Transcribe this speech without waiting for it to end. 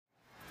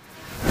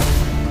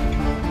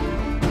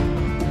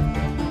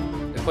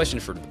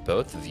Question for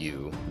both of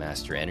you,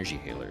 Master Energy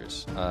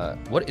Healers.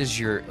 What is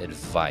your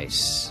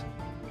advice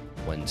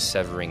when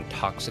severing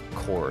toxic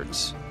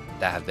cords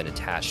that have been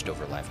attached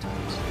over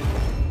lifetimes?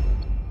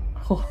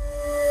 Oh.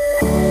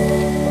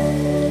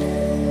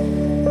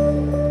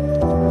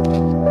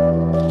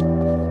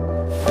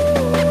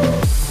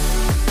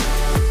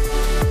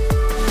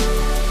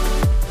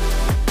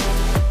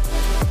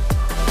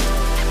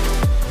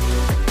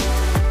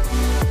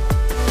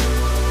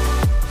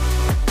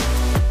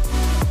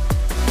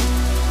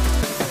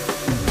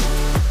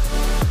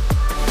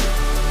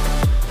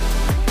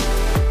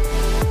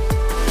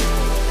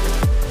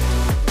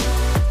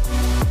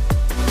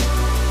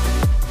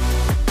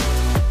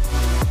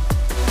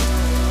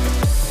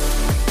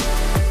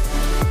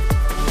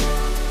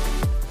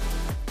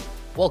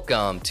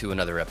 Welcome to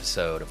another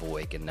episode of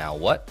Awaken Now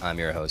What? I'm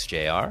your host,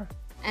 JR.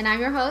 And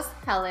I'm your host,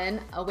 Helen.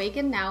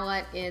 Awaken Now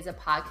What is a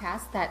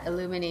podcast that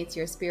illuminates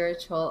your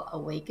spiritual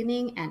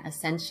awakening and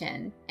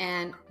ascension.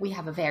 And we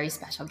have a very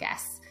special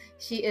guest.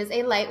 She is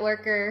a light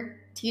worker,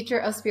 teacher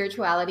of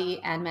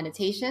spirituality and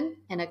meditation,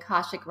 an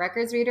Akashic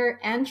Records reader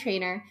and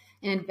trainer,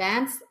 an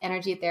advanced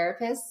energy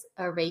therapist,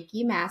 a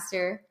Reiki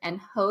master, and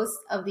host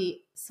of the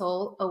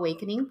Soul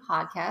Awakening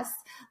podcast.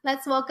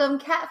 Let's welcome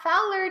Kat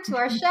Fowler to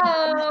our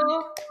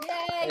show. Yay,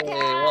 Hey,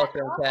 Kat!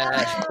 welcome,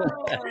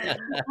 Kat.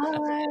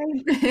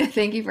 Hi.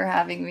 Thank you for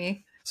having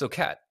me. So,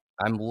 Kat,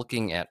 I'm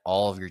looking at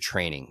all of your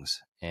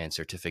trainings and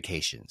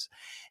certifications,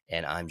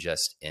 and I'm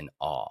just in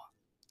awe.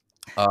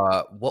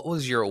 What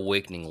was your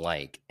awakening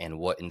like, and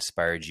what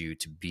inspired you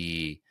to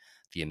be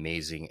the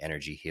amazing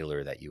energy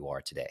healer that you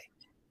are today?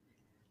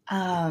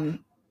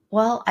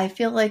 Well, I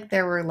feel like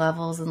there were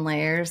levels and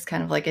layers,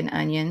 kind of like an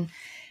onion.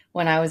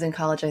 When I was in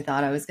college, I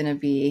thought I was going to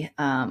be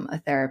a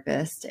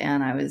therapist,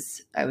 and I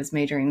was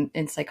majoring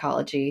in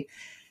psychology.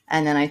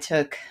 And then I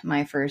took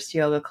my first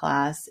yoga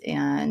class,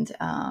 and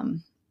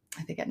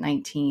I think at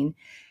 19,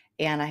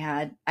 and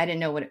I didn't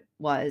know what it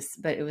was,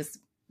 but it was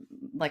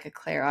like a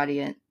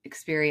clairaudient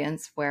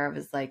experience where I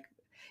was like,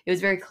 it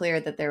was very clear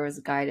that there was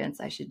guidance.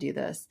 I should do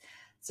this.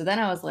 So then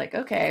I was like,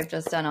 okay, I've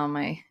just done all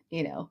my,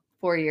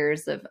 4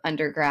 years of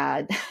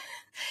undergrad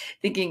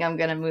thinking I'm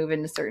going to move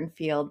in a certain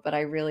field, but I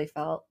really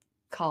felt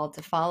called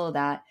to follow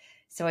that.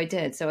 So I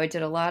did. So I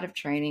did a lot of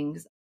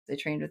trainings. I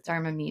trained with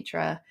Dharma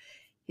Mitra.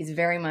 He's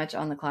very much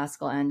on the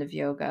classical end of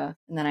yoga.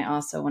 And then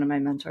one of my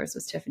mentors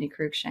was Tiffany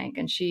Cruikshank,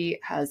 and she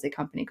has a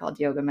company called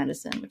Yoga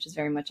Medicine, which is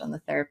very much on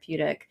the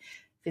therapeutic,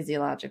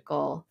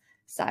 physiological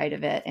side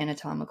of it,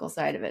 anatomical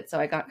side of it.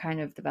 So I got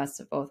kind of the best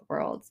of both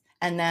worlds.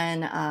 And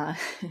then,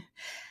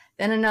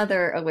 then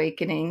another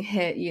awakening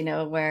hit,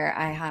 where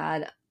I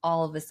had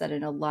all of a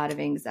sudden a lot of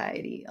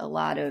anxiety, a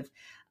lot of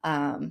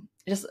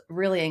just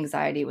really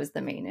anxiety was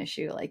the main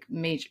issue, like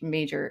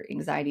major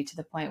anxiety, to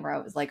the point where I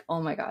was like,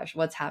 oh my gosh,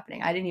 what's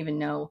happening? I didn't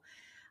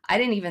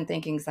even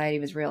think anxiety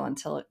was real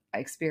until I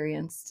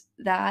experienced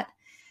that.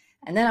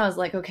 And then I was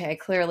like, okay,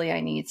 clearly I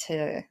need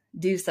to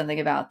do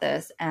something about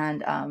this.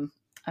 And I'm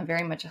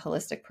very much a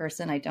holistic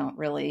person. I don't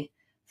really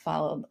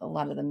follow a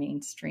lot of the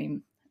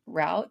mainstream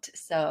route.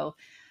 So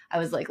I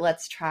was like,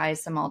 let's try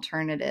some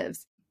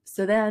alternatives.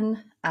 So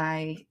then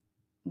I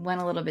went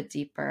a little bit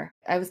deeper.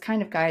 I was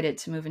kind of guided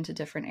to move into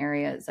different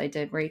areas. I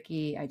did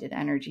Reiki, I did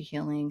energy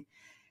healing.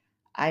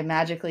 I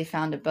magically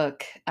found a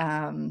book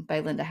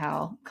by Linda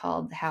Howe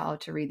called How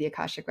to Read the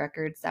Akashic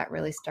Records. That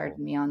really started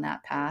me on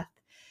that path.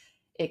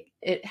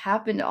 It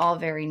happened all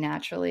very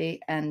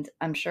naturally. And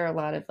I'm sure a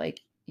lot of like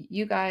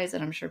you guys,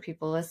 and I'm sure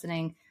people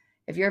listening,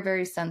 if you're a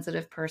very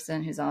sensitive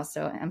person who's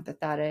also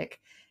empathetic,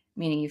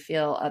 meaning you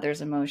feel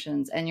others'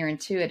 emotions, and you're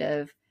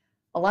intuitive,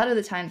 a lot of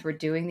the times we're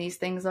doing these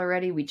things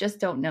already. We just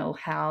don't know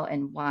how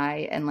and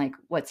why and like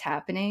what's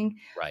happening,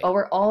 Right. But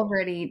we're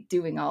already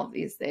doing all of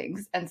these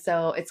things. And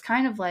so it's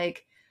kind of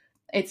like,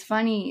 it's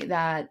funny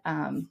that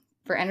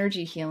for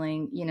energy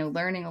healing,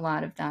 learning a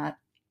lot of that,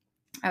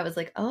 I was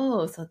like,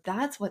 oh, so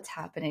that's what's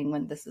happening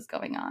when this is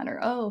going on, or,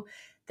 oh,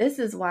 this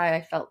is why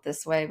I felt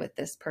this way with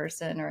this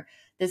person, or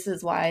this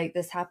is why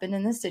this happened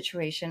in this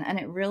situation. And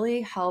it really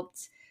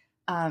helped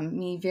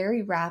me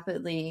very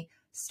rapidly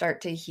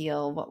start to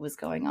heal what was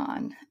going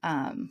on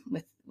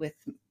with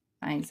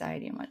my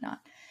anxiety and whatnot.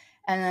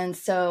 And then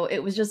so it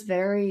was just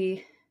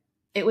it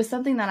was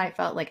something that I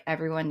felt like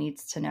everyone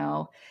needs to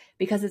know,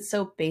 because it's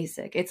so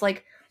basic. It's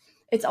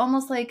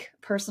almost like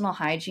personal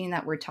hygiene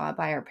that we're taught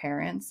by our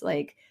parents,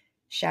 like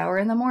shower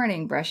in the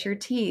morning, brush your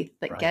teeth,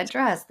 like get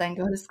dressed, then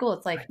go to school.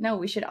 It's like, no,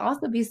 we should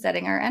also be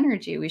setting our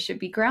energy. We should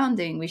be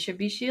grounding. We should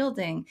be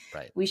shielding.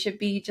 Right. We should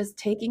be just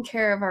taking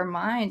care of our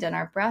mind and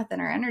our breath and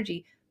our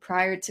energy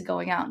prior to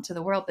going out into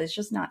the world, but it's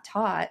just not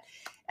taught.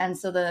 And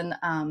so then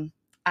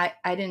I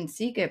didn't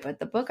seek it, but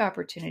the book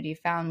opportunity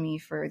found me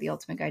for The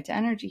Ultimate Guide to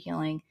Energy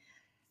Healing.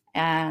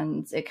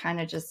 And it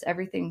kind of just,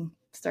 everything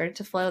started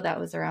to flow. That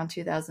was around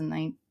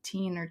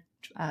 2019 or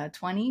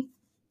 20,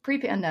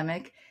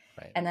 pre-pandemic.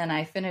 Right. And then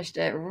I finished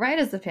it right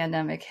as the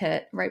pandemic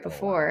hit, right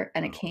before,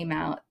 and it came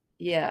out.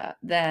 Yeah.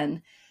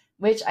 Then,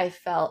 which I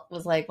felt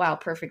was like, wow,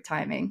 perfect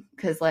timing.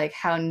 Cause like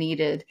how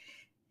needed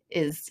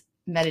is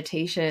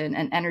meditation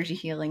and energy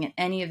healing and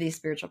any of these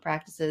spiritual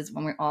practices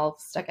when we're all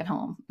stuck at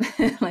home,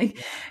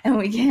 like, and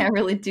we can't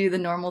really do the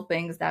normal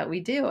things that we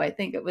do. I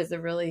think it was a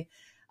really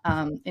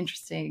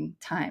interesting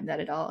time that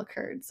it all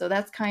occurred. So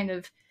that's kind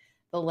of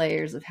the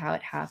layers of how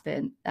it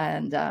happened.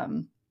 And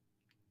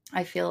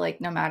I feel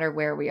like no matter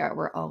where we are,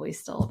 we're always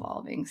still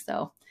evolving.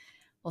 So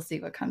we'll see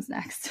what comes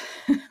next.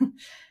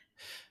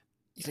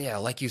 Yeah,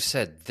 like you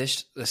said,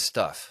 this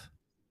stuff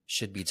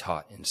should be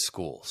taught in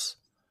schools.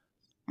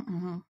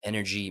 Mm-hmm.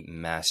 Energy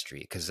mastery,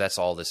 because that's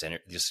all this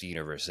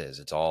universe is.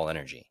 It's all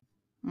energy.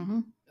 Mm-hmm.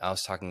 I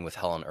was talking with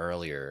Helen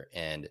earlier,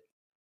 and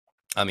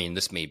I mean,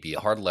 this may be a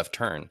hard left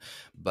turn,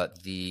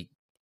 but the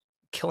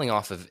killing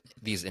off of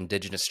these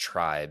indigenous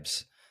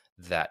tribes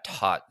that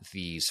taught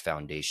these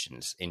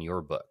foundations in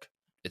your book,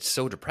 it's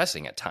so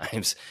depressing at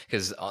times,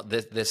 because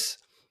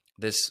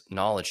this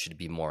knowledge should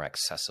be more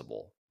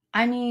accessible.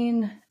 I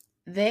mean,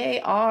 they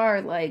are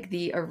like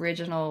the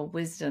original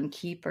wisdom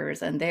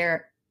keepers, and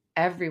they're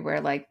everywhere,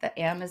 like the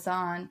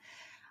Amazon.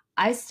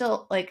 I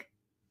still, like,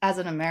 as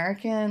an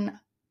American,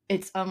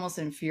 it's almost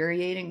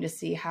infuriating to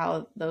see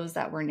how those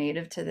that were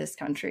native to this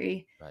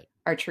country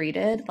are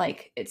treated.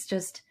 Like,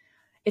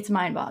 it's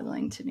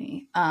mind-boggling to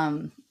me.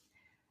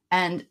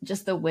 And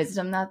just the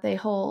wisdom that they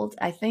hold,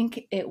 I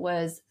think it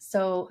was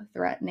so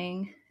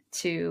threatening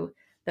to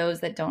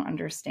those that don't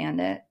understand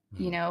it.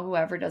 Mm-hmm. You know,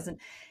 whoever doesn't,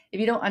 if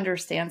you don't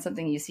understand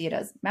something, you see it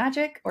as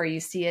magic, or you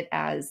see it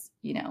as,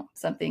 you know,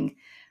 something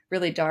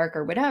really dark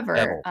or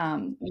whatever.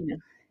 You know,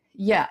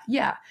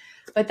 yeah.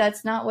 But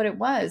that's not what it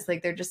was.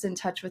 Like, they're just in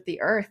touch with the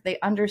earth. They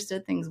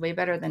understood things way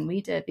better than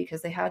we did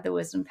because they had the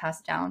wisdom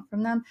passed down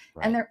from them.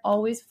 Right. And they're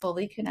always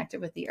fully connected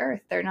with the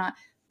earth. They're not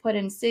put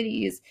in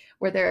cities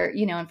where they're,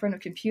 you know, in front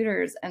of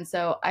computers. And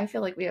so I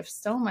feel like we have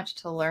so much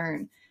to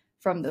learn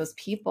from those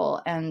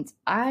people. And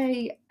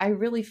I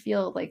really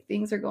feel like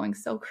things are going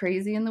so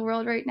crazy in the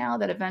world right now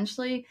that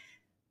eventually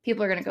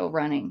people are going to go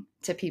running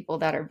to people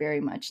that are very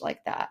much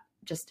like that.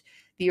 Just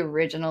the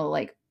original,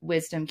 like,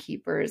 wisdom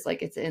keepers,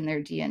 like, it's in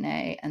their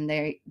DNA and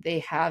they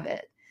have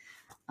it.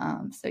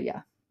 So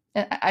yeah,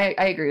 I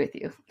agree with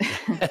you.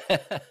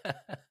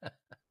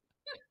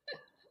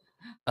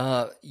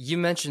 You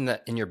mentioned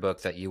that in your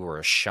book that you were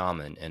a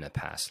shaman in a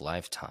past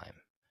lifetime.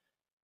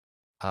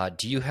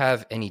 Do you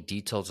have any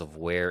details of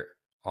where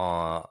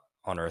on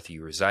Earth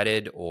you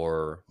resided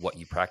or what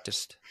you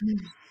practiced?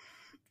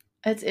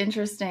 It's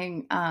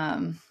interesting.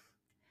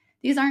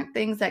 These aren't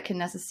things that can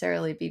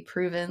necessarily be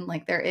proven.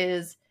 Like, there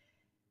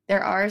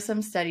are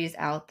some studies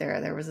out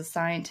there. There was a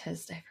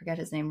scientist, I forget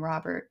his name,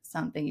 Robert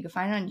something. You can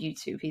find it on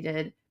YouTube. He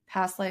did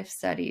past life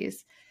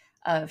studies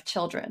of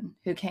children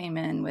who came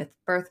in with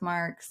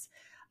birthmarks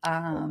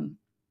in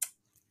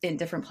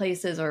different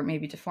places, or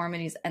maybe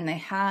deformities, and they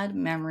had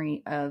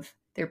memory of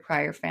their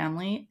prior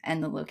family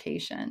and the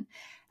location.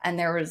 And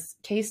there was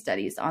case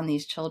studies on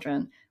these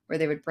children where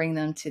they would bring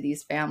them to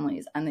these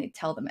families and they'd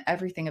tell them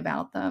everything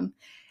about them.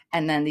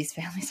 And then these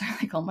families are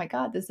like, oh my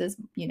God, this is,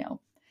 you know,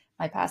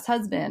 my past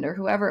husband or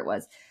whoever it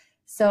was.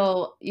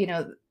 So, you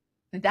know,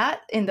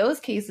 that in those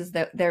cases,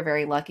 that they're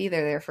very lucky.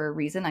 They're there for a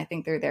reason. I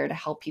think they're there to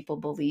help people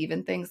believe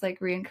in things like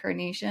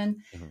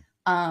reincarnation.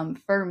 Mm-hmm.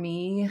 For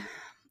me,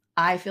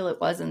 I feel it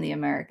was in the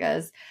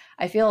Americas.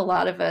 I feel a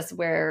lot of us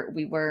where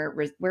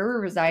we're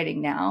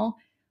residing now,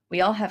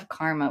 we all have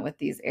karma with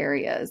these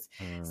areas.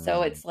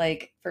 So it's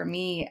like, for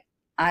me,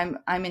 I'm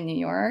in New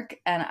York,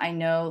 and I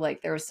know,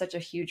 like, there was such a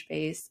huge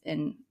base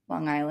in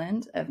Long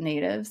Island of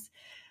natives.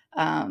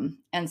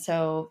 And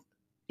so,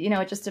 you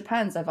know, it just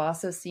depends. I've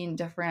also seen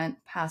different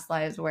past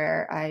lives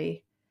where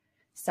I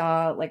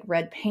saw, like,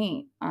 red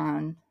paint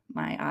on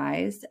my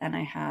eyes, and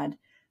I had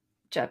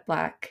jet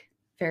black,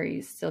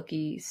 very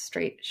silky,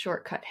 straight,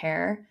 short-cut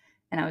hair,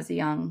 and I was a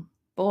young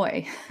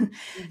boy.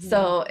 Mm-hmm.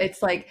 So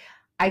it's like,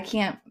 I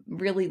can't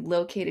really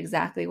locate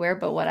exactly where,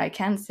 but what I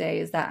can say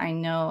is that I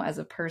know as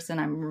a person,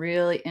 I'm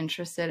really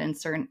interested in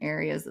certain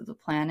areas of the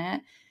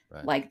planet,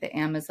 right, like the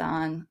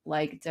Amazon,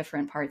 like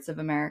different parts of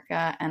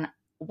America. And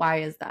why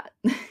is that?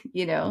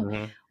 You know,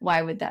 mm-hmm.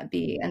 Why would that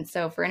be? And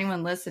so for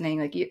anyone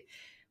listening, like, you,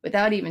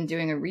 without even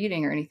doing a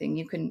reading or anything,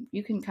 you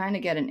can kind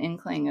of get an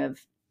inkling of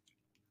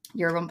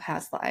your own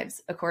past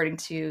lives according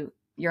to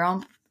your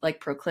own, like,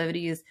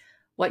 proclivities,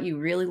 what you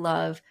really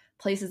love,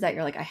 places that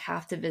you're like, I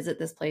have to visit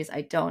this place.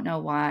 I don't know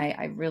why.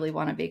 I really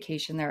want a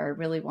vacation there. I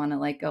really want to,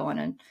 like, go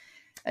on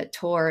a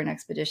tour, an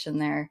expedition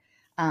there.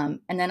 And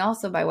then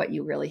also by what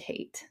you really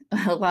hate.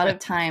 A lot of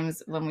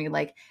times when we,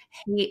 like,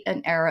 hate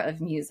an era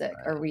of music,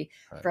 right, or we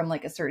from,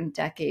 like, a certain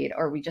decade,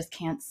 or we just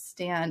can't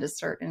stand a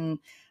certain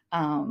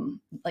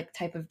like,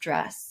 type of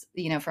dress,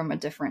 you know, from a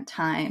different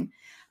time.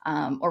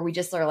 Or we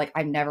just are like,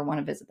 I never want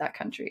to visit that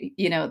country.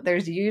 You know,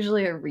 there's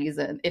usually a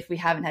reason if we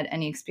haven't had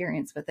any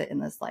experience with it in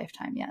this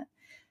lifetime yet.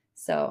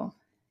 So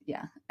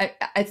yeah,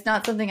 it's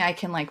not something I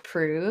can, like,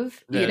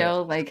 prove, you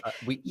know, like,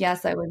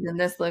 yes, I was in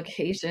this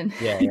location,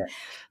 yeah.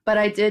 But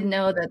I did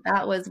know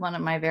that was one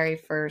of my very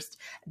first,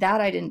 that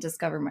I didn't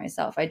discover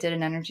myself. I did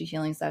an energy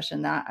healing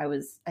session that I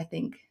was, I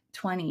think,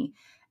 20.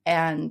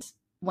 And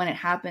when it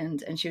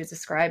happened and she was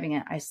describing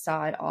it, I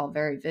saw it all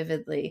very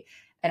vividly.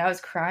 And I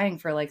was crying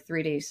for like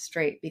 3 days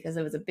straight because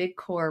it was a big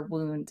core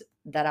wound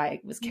that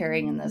I was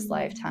carrying in this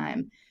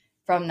lifetime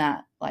from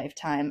that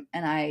lifetime.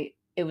 And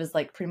it was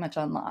like pretty much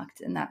unlocked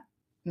in that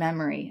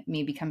memory,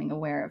 me becoming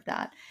aware of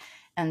that.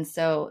 And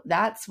so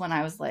that's when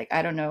I was like,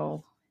 I don't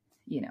know,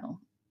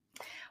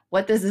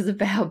 what this is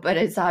about, but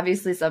it's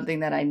obviously something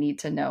that I need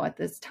to know at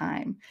this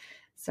time.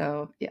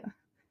 So, yeah.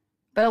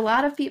 But a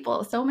lot of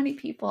people, so many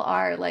people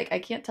are like, I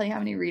can't tell you how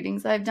many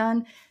readings I've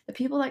done. The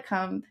people that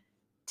come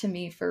to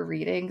me for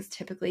readings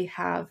typically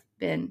have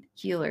been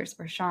healers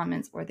or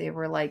shamans, or they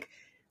were like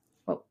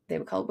what they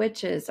would call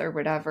witches or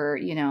whatever,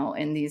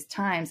 in these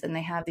times. And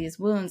they have these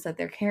wounds that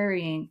they're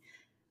carrying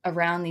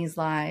around these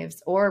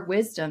lives, or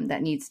wisdom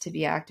that needs to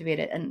be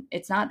activated. And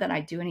it's not that I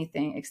do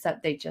anything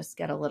except they just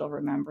get a little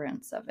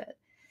remembrance of it.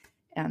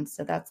 And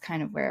so that's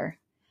kind of where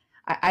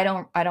I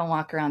don't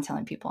walk around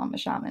telling people I'm a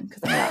shaman,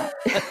 because I'm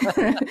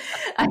not.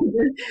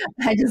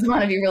 I just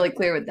want to be really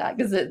clear with that,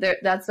 because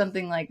that's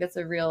something like that's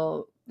a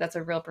real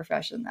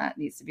profession that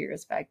needs to be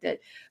respected.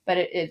 But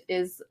it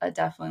is a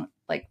definite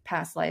like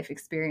past life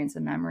experience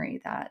and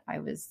memory that I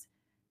was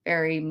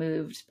very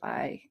moved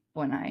by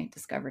when I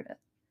discovered it.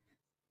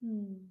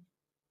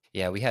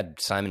 Yeah, we had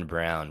Simon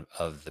Brown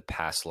of the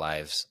Past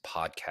Lives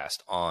podcast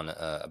on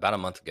about a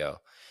month ago,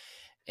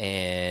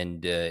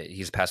 and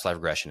he's a past life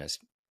regressionist.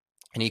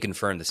 And he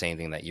confirmed the same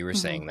thing that you were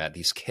saying, that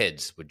these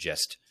kids would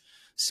just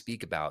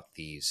speak about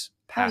these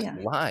past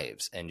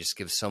lives and just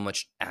give so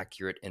much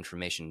accurate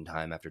information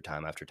time after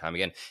time after time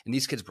again. And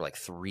these kids were like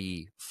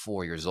 3-4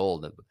 years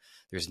old.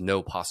 There's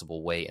no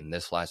possible way in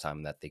this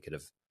lifetime that they could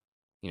have,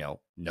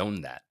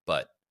 known that.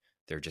 But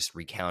they're just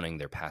recounting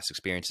their past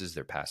experiences,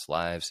 their past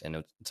lives.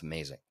 And it's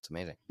amazing. It's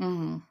amazing.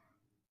 Mm-hmm.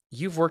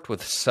 You've worked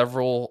with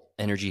several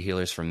energy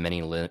healers from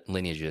many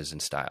lineages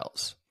and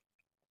styles.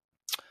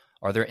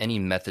 Are there any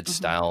methods,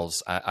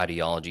 styles,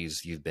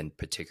 ideologies you've been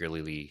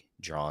particularly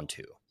drawn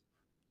to?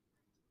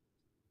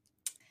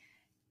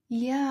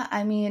 Yeah,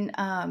 I mean,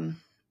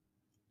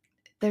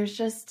 there's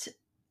just,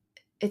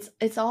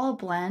 it's all a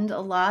blend. A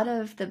lot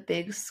of the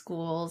big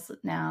schools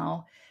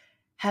now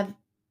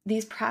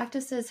these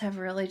practices have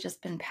really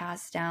just been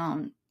passed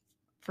down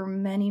for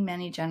many,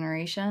 many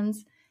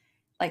generations.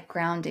 Like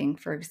grounding,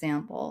 for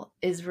example,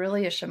 is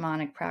really a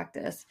shamanic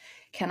practice.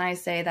 Can I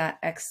say that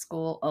X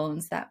school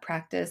owns that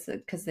practice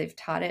because they've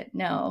taught it?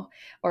 No.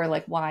 Or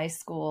like Y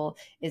school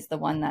is the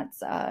one that's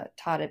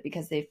taught it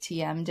because they've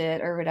TM'd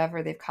it or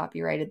whatever. They've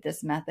copyrighted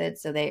this method,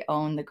 so they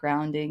own the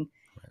grounding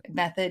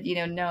method.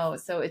 No.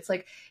 So it's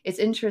like, it's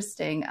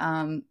interesting.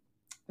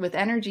 With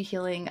energy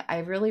healing,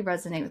 I really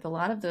resonate with a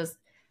lot of those.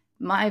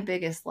 My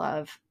biggest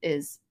love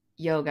is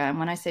yoga. And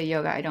when I say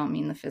yoga, I don't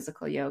mean the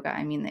physical yoga.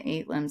 I mean the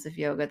 8 limbs of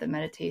yoga,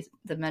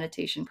 the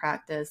meditation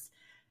practice,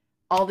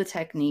 all the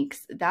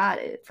techniques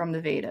that from the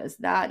Vedas.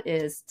 That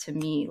is, to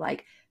me,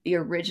 like the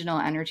original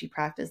energy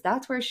practice.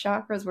 That's where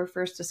chakras were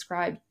first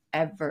described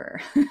ever,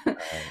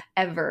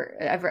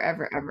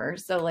 ever.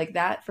 So like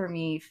that for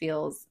me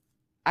feels,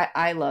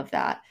 I love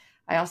that.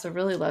 I also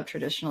really love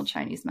traditional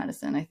Chinese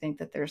medicine. I think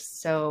that there's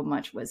so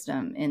much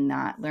wisdom in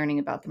that, learning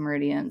about the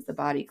meridians, the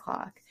body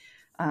clock.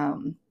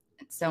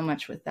 So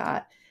much with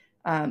that.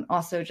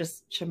 Also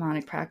just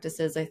shamanic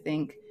practices, I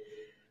think,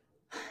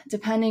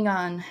 depending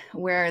on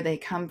where they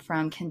come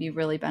from, can be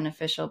really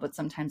beneficial, but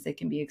sometimes they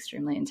can be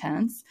extremely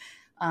intense.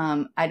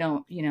 I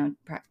don't,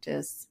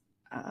 practice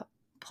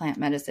plant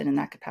medicine in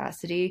that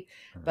capacity,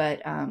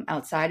 but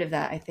outside of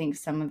that, I think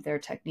some of their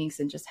techniques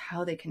and just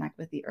how they connect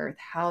with the earth,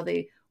 how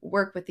they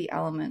work with the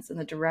elements and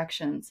the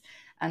directions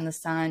and the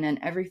sun and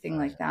everything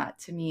like that,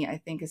 to me, I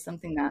think is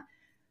something that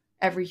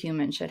every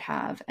human should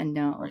have and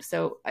know.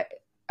 So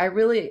I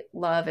really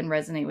love and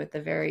resonate with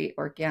the very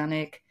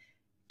organic,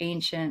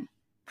 ancient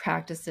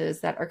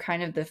practices that are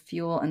kind of the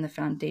fuel and the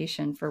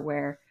foundation for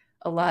where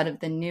a lot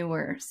of the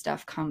newer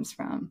stuff comes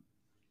from.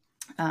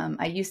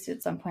 I used to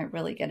at some point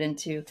really get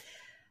into,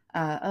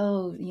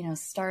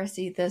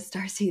 starseed this,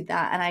 starseed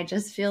that. And I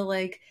just feel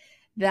like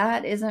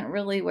that isn't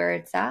really where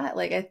it's at.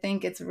 Like, I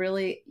think it's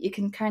really, you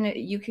can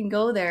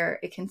go there.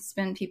 It can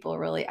spin people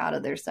really out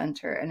of their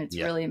center. And it's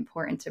really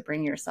important to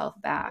bring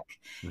yourself back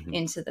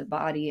into the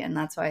body. And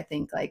that's why I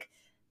think like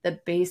the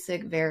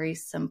basic, very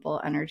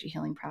simple energy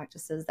healing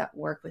practices that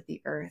work with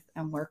the earth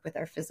and work with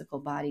our physical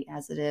body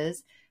as it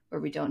is, where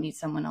we don't need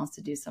someone else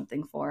to do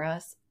something for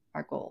us,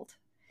 are gold.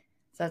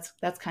 So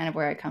that's kind of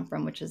where I come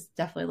from, which is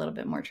definitely a little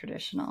bit more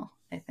traditional,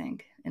 I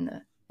think,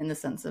 in the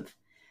sense of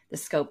the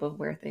scope of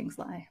where things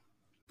lie.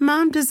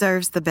 Mom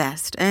deserves the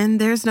best, and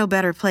there's no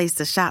better place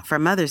to shop for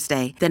Mother's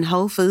Day than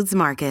Whole Foods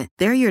Market.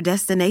 They're your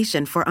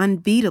destination for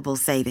unbeatable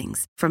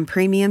savings, from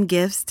premium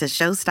gifts to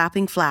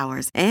show-stopping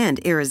flowers and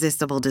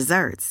irresistible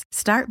desserts.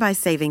 Start by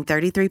saving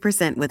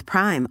 33% with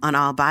Prime on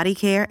all body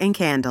care and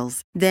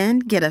candles. Then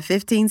get a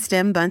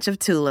 15-stem bunch of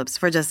tulips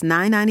for just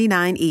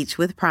 $9.99 each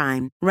with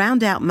Prime.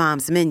 Round out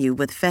Mom's menu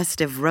with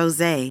festive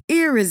rosé,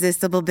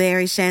 irresistible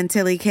berry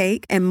chantilly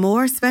cake, and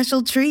more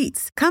special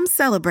treats. Come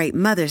celebrate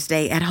Mother's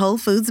Day at Whole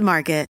Foods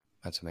Market.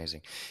 That's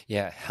amazing.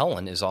 Yeah,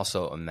 Helen is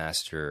also a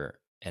master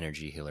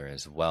energy healer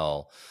as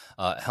well.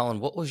 Helen,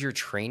 what was your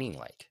training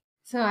like?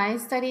 So I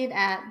studied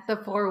at the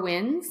Four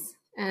Winds,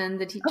 and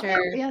the teacher, Okay,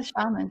 yeah,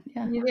 shaman,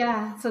 yeah.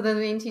 yeah. So the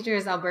main teacher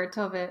is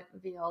Alberto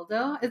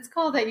Violdo. It's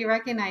cool that you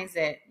recognize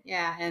it.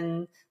 Yeah,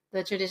 and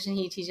the tradition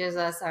he teaches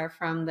us are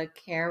from the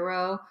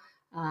Caro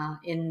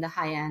in the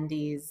high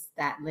Andes,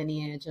 that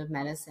lineage of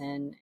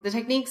medicine. The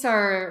techniques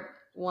are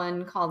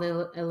one called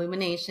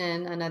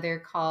illumination, another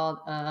called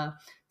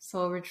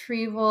soul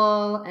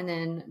retrieval, and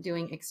then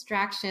doing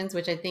extractions,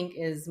 which I think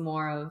is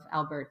more of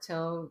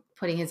Alberto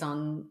putting his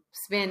own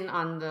spin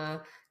on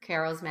the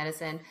Caro's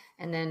medicine,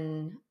 and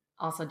then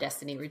also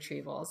destiny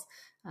retrievals.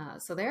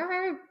 So they're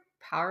very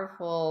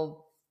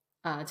powerful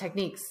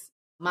techniques.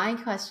 My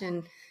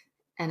question,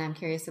 and I'm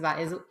curious about,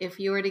 is if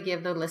you were to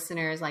give the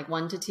listeners like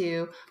 1 to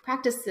 2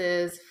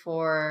 practices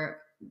for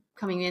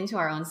coming into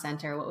our own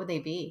center, what would they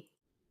be?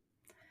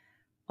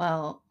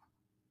 Well,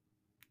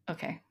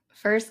 okay.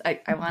 First,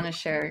 I want to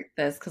share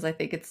this because I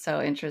think it's so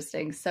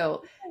interesting.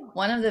 So,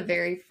 one of the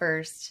very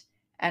first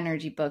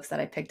energy books that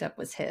I picked up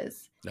was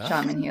his,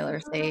 Shaman Healer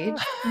Sage.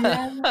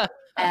 Yeah.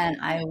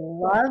 And I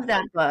love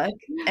that book.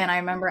 And I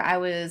remember I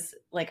was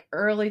like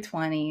early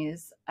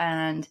 20s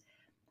and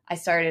I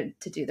started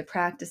to do the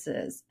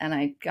practices and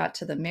I got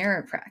to the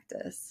mirror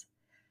practice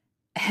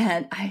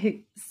and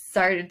I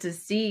started to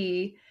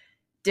see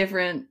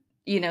different,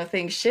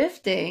 things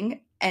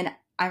shifting. And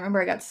I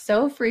remember I got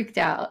so freaked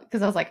out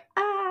because I was like,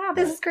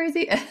 this is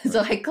crazy.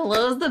 So I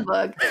closed the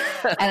book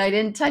and I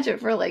didn't touch it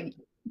for like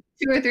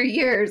 2 or 3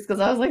 years because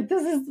I was like,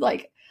 this is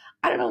like,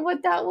 I don't know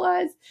what that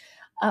was.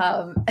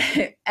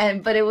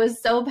 But it was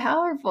so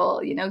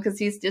powerful, because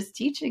he's just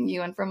teaching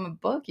you, and from a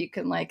book you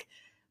can like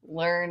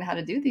learn how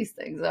to do these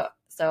things.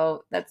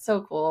 So that's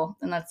so cool.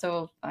 And that's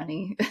so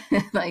funny.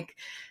 Like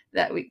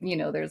that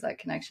there's that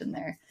connection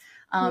there.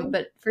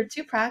 But for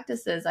 2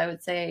 practices, I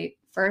would say,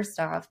 first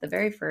off, the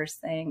very first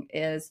thing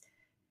is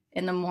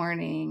in the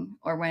morning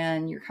or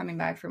when you're coming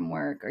back from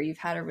work or you've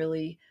had a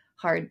really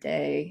hard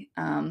day.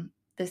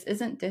 This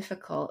isn't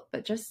difficult,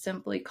 but just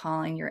simply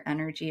calling your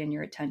energy and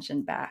your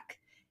attention back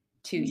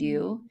to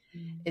you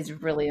is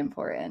really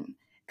important,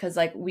 because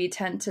like we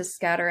tend to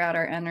scatter out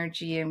our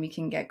energy and we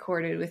can get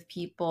corded with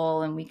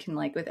people, and we can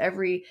like with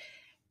every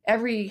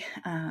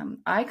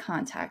eye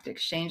contact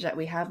exchange that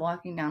we have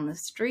walking down the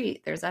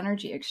street, there's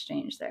energy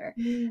exchange there.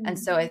 And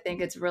so I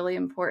think it's really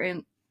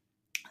important,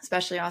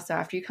 especially also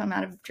after you come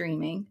out of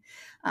dreaming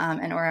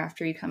or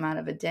after you come out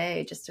of a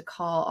day, just to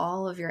call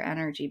all of your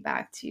energy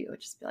back to you.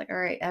 Just be like, all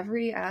right,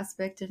 every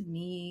aspect of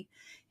me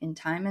in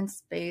time and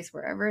space,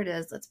 wherever it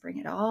is, let's bring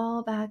it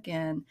all back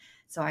in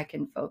so I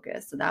can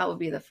focus. So that would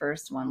be the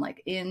first one,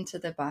 like into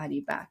the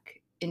body, back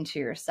into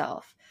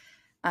yourself.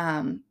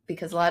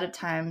 Because a lot of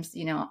times,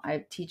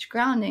 I teach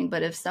grounding,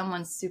 but if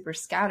someone's super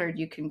scattered,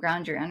 you can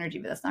ground your energy,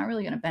 but that's not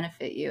really going to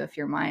benefit you if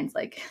your mind's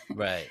like,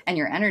 right. And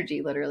your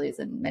energy literally is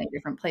in many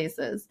different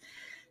places.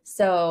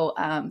 So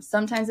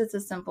sometimes it's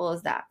as simple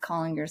as that,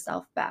 calling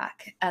yourself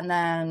back. And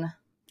then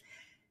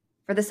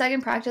for the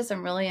second practice,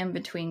 I'm really in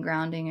between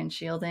grounding and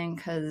shielding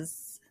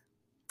because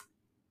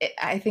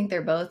I think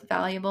they're both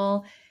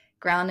valuable.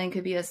 Grounding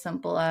could be as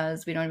simple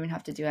as we don't even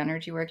have to do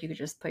energy work. You could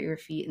just put your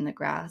feet in the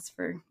grass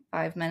for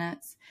 5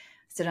 minutes,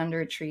 sit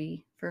under a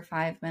tree for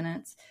 5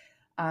 minutes.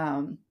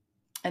 And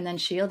then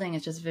shielding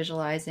is just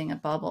visualizing a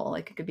bubble.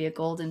 Like it could be a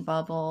golden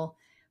bubble,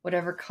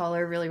 whatever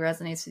color really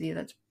resonates with you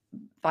that's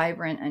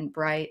vibrant and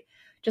bright,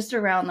 just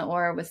around the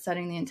aura, with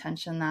setting the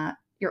intention that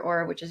your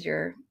aura, which is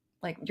your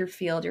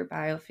field, your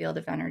biofield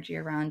of energy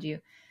around you,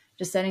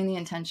 just setting the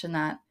intention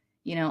that,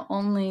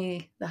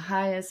 only the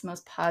highest,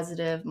 most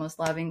positive, most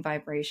loving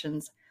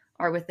vibrations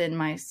are within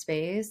my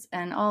space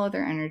and all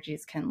other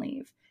energies can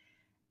leave.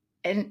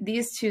 And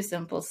these 2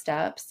 simple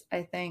steps,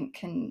 I think,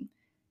 can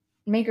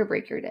make or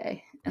break your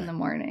day in the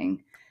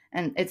morning.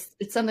 And it's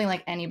something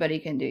like anybody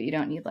can do. You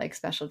don't need like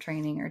special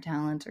training or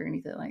talent or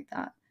anything like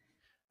that.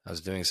 I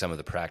was doing some of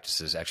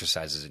the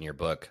exercises in your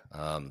book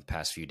the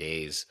past few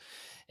days,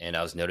 and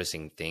I was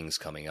noticing things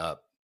coming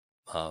up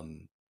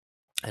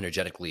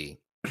energetically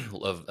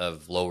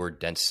of lower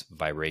dense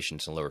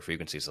vibrations and lower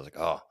frequencies. I was like,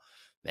 oh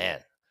man,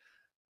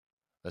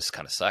 this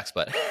kind of sucks,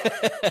 but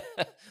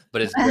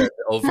but it's the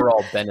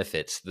overall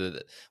benefits.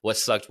 What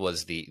sucked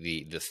was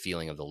the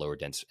feeling of the lower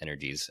dense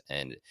energies,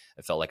 and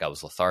it felt like I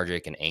was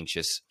lethargic and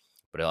anxious,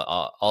 but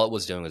all it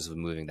was doing was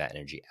moving that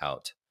energy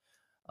out.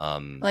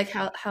 Like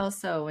how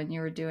so? When you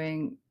were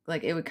doing,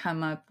 like, it would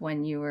come up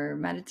when you were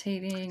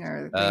meditating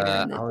or later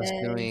in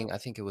the day? I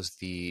think it was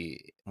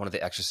one of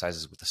the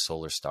exercises with the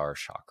solar star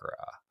chakra.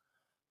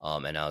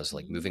 And I was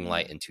like moving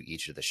light into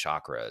each of the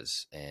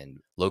chakras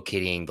and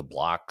locating the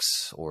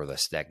blocks or the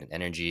stagnant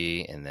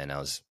energy. And then I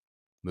was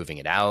moving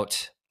it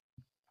out.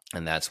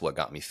 And that's what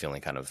got me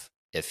feeling kind of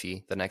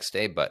iffy the next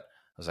day. But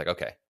I was like,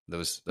 okay,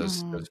 those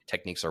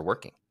techniques are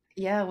working.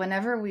 Yeah.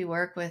 Whenever we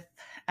work with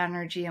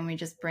energy and we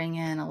just bring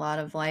in a lot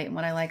of light, and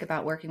what I like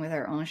about working with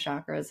our own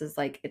chakras is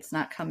like, it's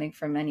not coming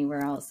from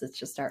anywhere else. It's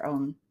just our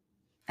own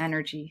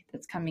energy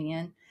that's coming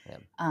in.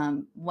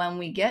 When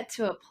we get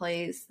to a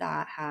place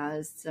that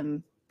has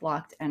some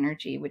blocked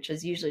energy, which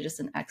is usually just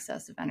an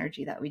excess of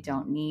energy that we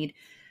don't need,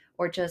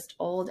 or just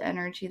old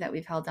energy that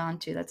we've held on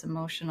to that's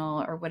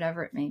emotional or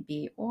whatever it may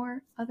be,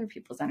 or other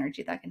people's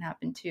energy, that can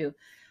happen too.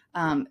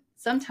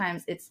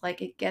 Sometimes it's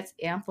like it gets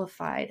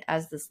amplified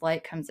as this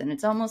light comes in.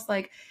 It's almost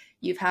like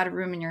you've had a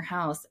room in your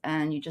house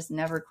and you just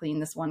never clean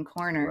this one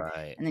corner.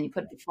 Right. And then you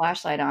put the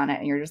flashlight on it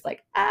and you're just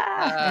like,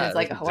 and it's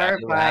like That's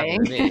exactly what horrifying.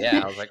 happened to me. Yeah,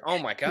 I was like, oh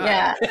my God.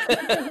 Yeah.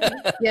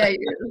 Yeah,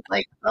 you're just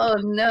like, oh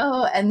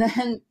no. And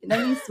then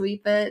you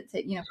sweep it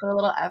to, put a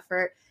little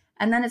effort,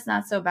 and then it's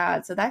not so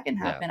bad. So that can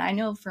happen. I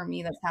know for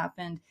me that's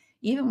happened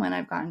even when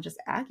I've gotten just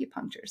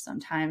acupuncture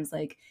sometimes.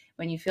 Like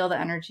when you feel the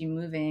energy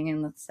moving,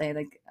 and let's say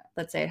I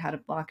had a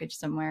blockage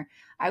somewhere,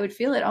 I would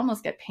feel it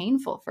almost get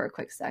painful for a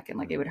quick second.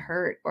 Like it would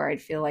hurt, or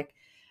I'd feel like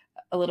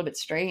a little bit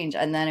strange,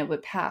 and then it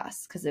would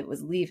pass because it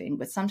was leaving.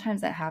 But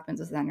sometimes that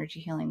happens with energy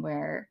healing,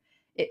 where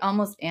it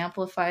almost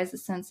amplifies the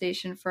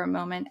sensation for a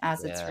moment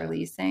as it's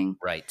releasing.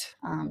 Right.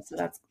 So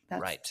that's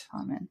right.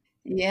 common.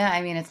 Yeah.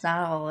 I mean, it's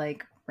not all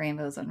like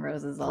rainbows and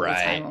roses all the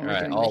time when we're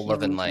doing all the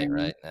love and light, healing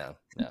right? No.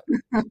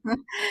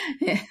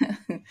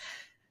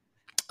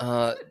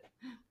 yeah.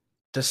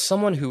 Does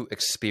someone who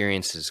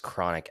experiences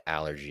chronic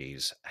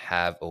allergies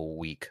have a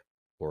weak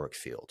auric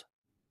field?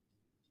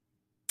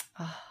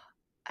 Oh,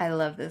 I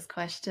love this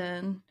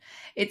question.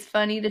 It's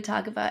funny to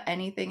talk about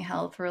anything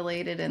health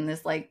related in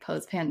this like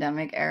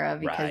post-pandemic era,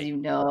 because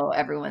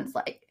everyone's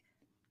like,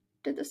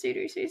 did the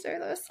CDC say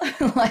this?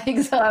 Like,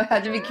 so I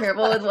have to be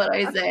careful with what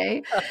I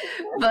say.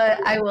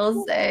 But I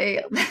will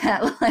say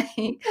that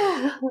like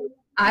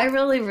I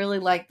really, really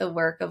like the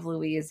work of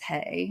Louise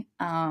Hay.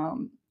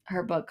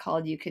 Her book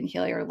called You Can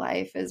Heal Your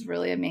Life is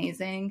really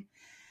amazing.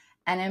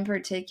 And in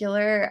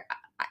particular,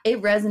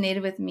 it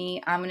resonated with me.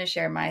 I'm going to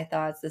share my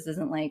thoughts. This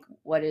isn't like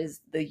what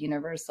is the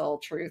universal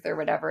truth or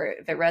whatever.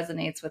 If it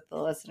resonates with the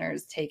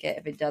listeners, take it.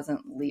 If it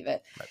doesn't, leave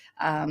it. Right.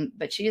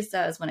 But she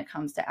says when it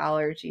comes to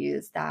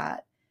allergies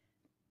that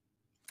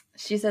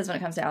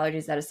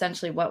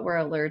essentially what we're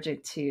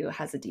allergic to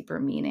has a deeper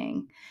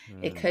meaning.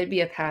 It could be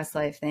a past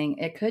life thing.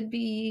 It could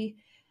be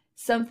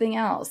something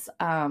else.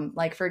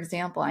 Like, for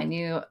example, I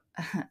knew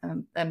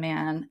a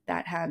man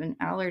that had an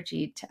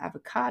allergy to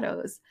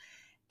avocados.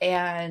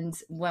 And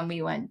when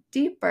we went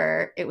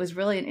deeper, it was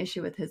really an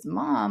issue with his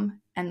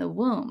mom and the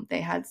womb.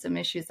 They had some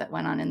issues that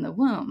went on in the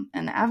womb,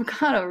 and the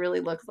avocado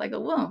really looks like a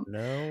womb.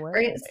 No way.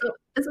 Right? So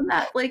isn't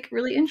that like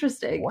really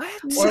interesting? What?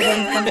 Or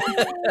when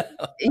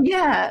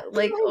yeah,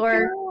 like,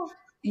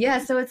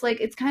 so it's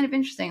like, it's kind of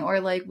interesting. Or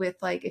like with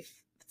like, if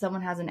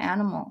someone has an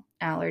animal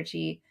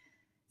allergy,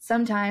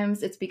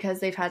 sometimes it's because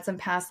they've had some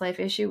past life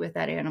issue with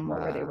that animal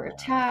where they were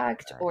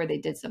attacked or they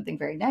did something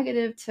very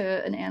negative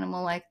to an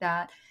animal like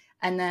that.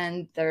 And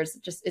then there's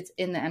just, it's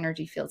in the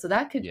energy field. So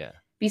that could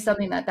be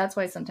something that's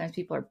why sometimes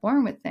people are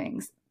born with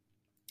things.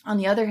 On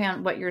the other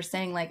hand, what you're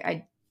saying, like,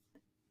 I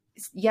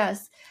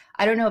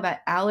don't know about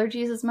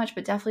allergies as much,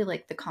 but definitely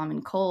like the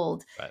common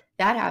cold,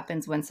 that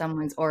happens when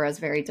someone's aura is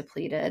very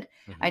depleted.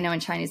 Mm-hmm. I know in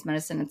Chinese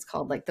medicine, it's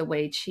called like the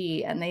Wei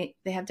Qi, and they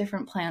have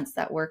different plants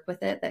that work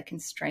with it that can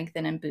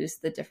strengthen and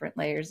boost the different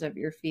layers of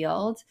your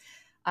field.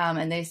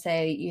 And they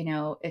say,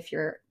 if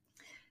your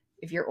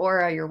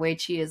aura, your Wei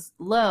Qi is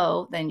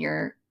low, then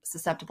you're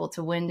susceptible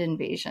to wind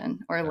invasion,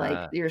 or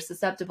like you're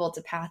susceptible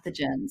to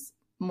pathogens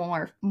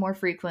more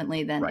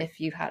frequently than if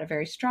you had a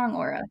very strong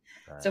aura.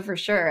 So for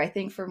sure, I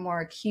think for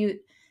more acute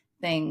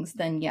things,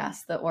 then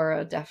yes, the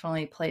aura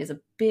definitely plays a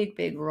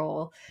big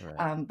role.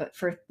 But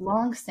for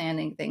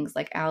long-standing things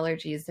like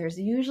allergies, there's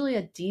usually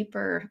a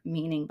deeper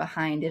meaning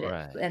behind it.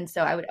 And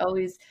so I would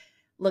always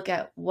look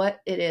at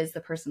what it is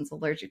the person's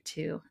allergic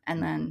to,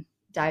 and then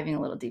diving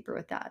a little deeper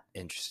with that.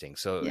 Interesting.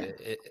 So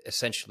it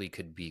essentially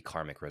could be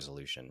karmic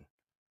resolution.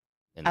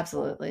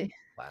 Absolutely.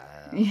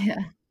 Wow. Yeah,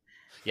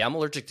 I'm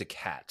allergic to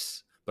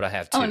cats, but I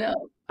have two. Oh no.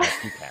 I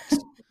have 2 cats.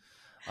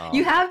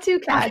 You have 2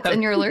 cats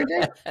and you're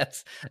allergic?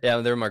 Cats. Yeah,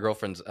 they were my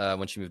girlfriend's.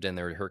 When she moved in,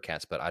 they were her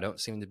cats, but I don't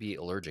seem to be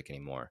allergic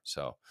anymore.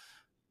 So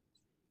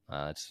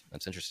that's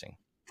interesting.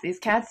 These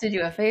cats did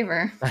you a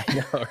favor. I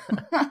know.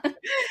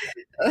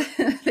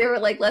 They were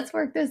like, let's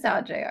work this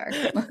out, JR.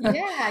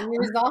 Yeah, you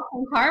resolve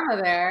some karma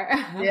there.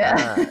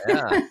 Yeah.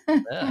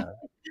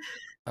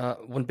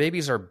 When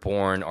babies are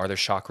born, are their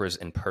chakras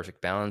in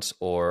perfect balance,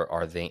 or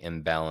are they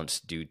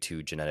imbalanced due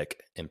to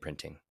genetic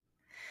imprinting?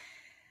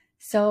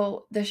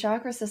 So the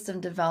chakra system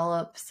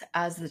develops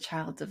as the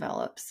child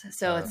develops.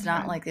 So it's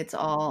not like it's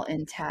all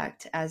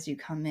intact as you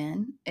come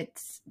in.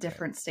 It's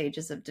different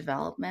stages of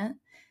development.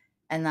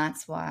 And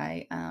that's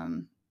why,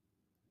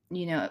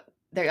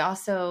 they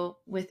also,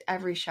 with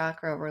every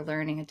chakra, we're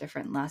learning a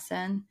different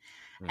lesson.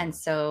 And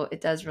so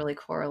it does really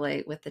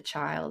correlate with the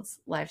child's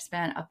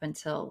lifespan up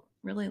until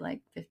really like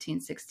 15,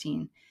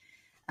 16,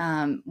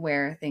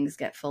 where things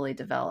get fully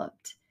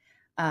developed.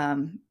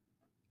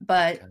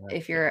 But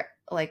if you're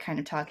like kind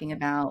of talking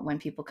about when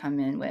people come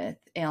in with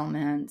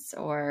ailments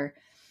or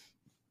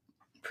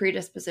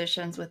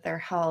predispositions with their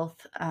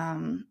health,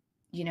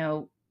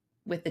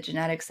 with the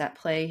genetics at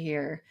play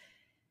here,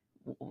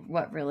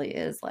 what really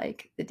is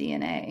like the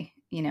DNA,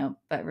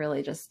 but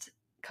really just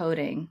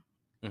coding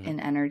in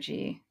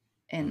energy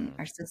in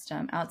our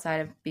system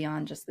outside of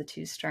beyond just the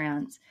two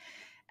strands.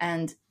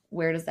 And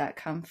where does that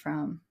come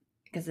from?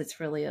 Because it's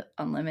really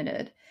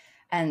unlimited.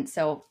 And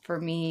so for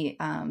me,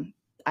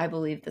 I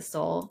believe the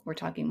soul, we're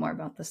talking more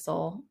about the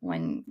soul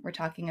when we're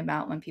talking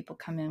about when people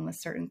come in with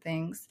certain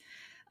things,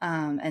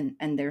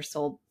 and their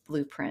soul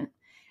blueprint.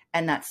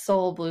 And that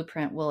soul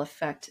blueprint will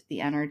affect the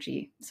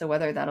energy. So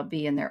whether that'll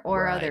be in their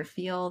aura, their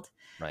field,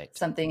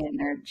 something in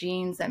their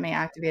genes that may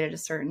activate at a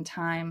certain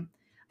time.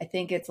 I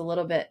think it's a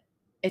little bit,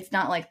 it's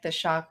not like the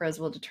chakras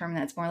will determine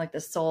that. It's more like the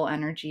soul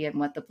energy and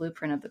what the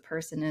blueprint of the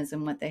person is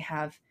and what they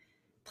have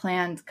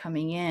planned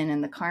coming in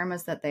and the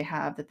karmas that they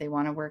have that they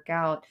want to work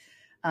out,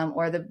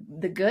 or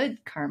the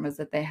good karmas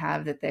that they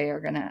have that they are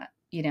going to,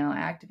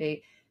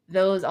 activate.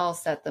 Those all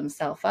set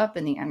themselves up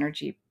in the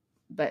energy,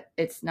 but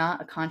it's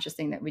not a conscious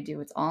thing that we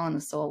do. It's all on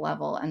the soul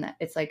level. And that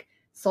it's like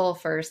soul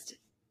first,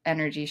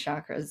 energy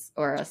chakras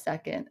or a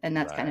second. And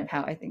that's kind of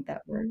how I think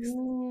that works.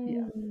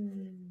 Yeah.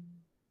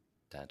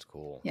 That's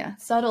cool. Yeah.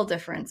 Subtle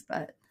difference,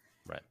 but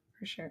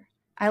for sure.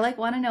 I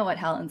want to know what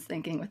Helen's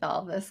thinking with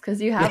all of this,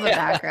 because you have a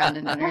background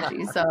in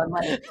energy. So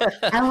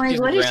I'm like,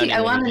 what is she?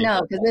 I want to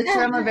know, because it's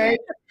from a very,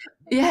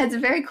 it's a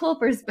very cool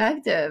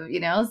perspective,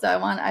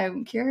 So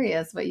I'm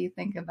curious what you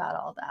think about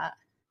all that.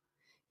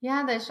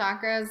 Yeah, the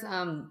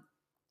chakras.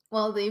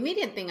 Well, the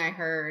immediate thing I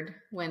heard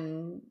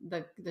when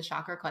the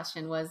chakra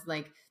question was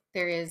like,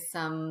 there is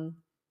some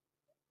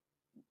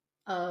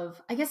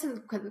of, I guess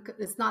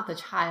it's not the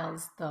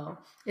child's though.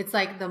 It's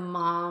like the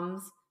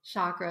mom's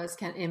chakras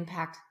can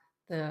impact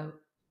the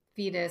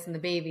fetus and the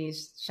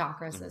baby's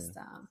chakra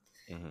system.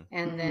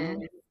 And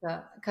then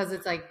because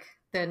it's like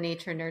the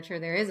nature nurture,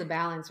 there is a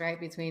balance, right,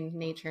 between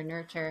nature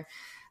nurture.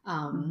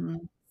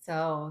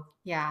 So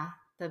yeah,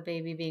 the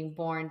baby being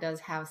born does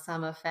have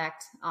some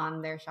effect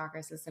on their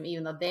chakra system,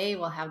 even though they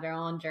will have their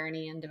own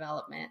journey and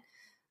development.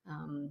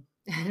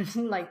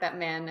 Like that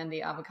man and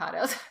the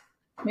avocados.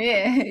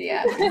 Yeah,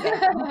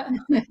 exactly.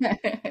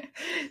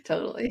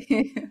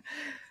 Totally.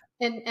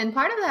 And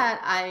part of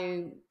that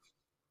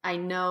I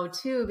know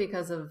too,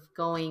 because of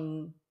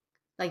doing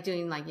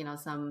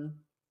some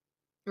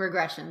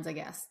regressions, I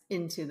guess,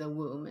 into the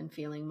womb and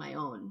feeling my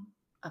own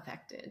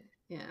affected.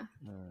 Yeah.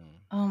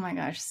 Oh my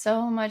gosh.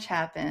 So much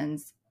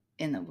happens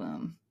in the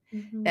womb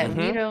that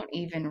we don't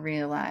even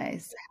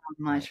realize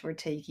how much we're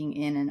taking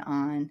in and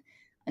on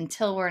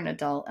until we're an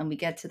adult and we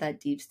get to that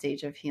deep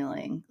stage of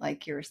healing,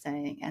 like you were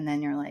saying. And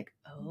then you're like,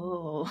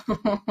 oh,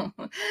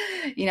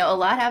 a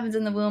lot happens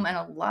in the womb, and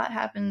a lot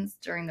happens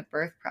during the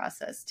birth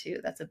process too.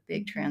 That's a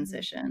big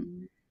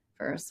transition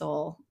for a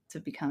soul to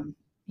become,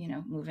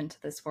 move into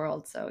this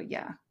world. So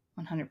yeah,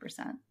 100%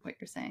 what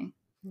you're saying.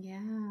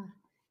 Yeah.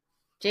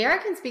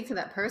 JR can speak to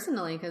that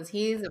personally because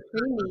he's a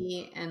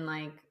preemie and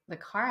like the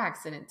car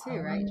accident too,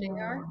 right,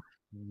 JR?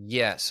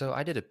 Yeah, so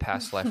I did a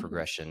past life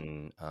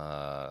regression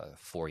 4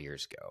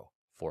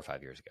 or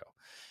 5 years ago.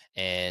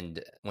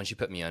 And when she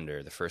put me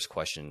under, the first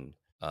question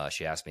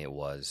she asked me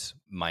was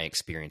my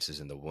experiences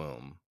in the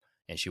womb.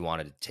 And she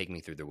wanted to take me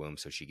through the womb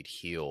so she could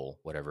heal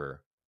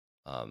whatever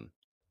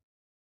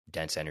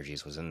dense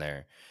energies was in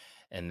there.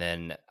 And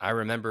then I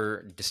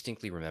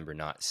distinctly remember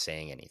not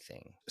saying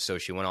anything. So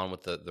she went on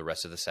with the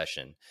rest of the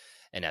session.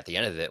 And at the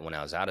end of it, when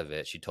I was out of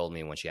it, she told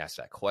me when she asked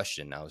that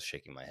question, I was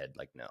shaking my head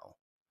like, no.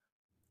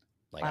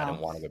 Like, wow. I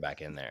didn't want to go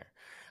back in there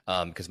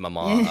because my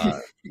mom,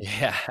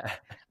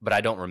 but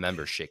I don't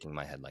remember shaking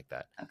my head like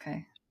that.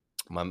 Okay.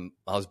 I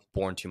was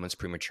born 2 months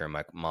premature.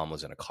 My mom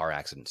was in a car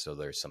accident. So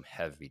there's some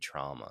heavy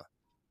trauma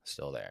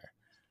still there.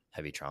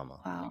 Heavy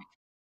trauma. Wow.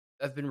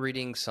 I've been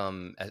reading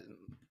some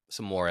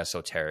more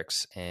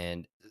esoterics,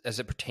 and as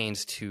it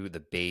pertains to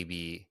the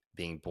baby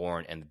being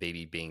born and the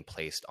baby being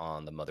placed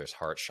on the mother's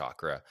heart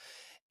chakra,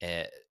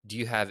 do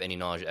you have any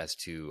knowledge as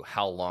to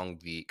how long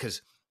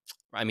because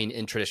I mean,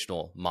 in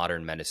traditional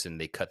modern medicine,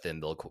 they cut the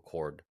umbilical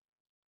cord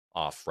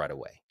off right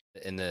away.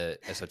 In the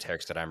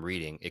esoterics that I'm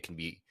reading, it can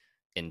be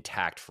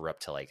intact for up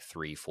to like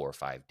 3, 4,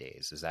 5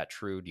 days. Is that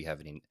true? Do you have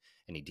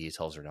any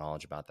details or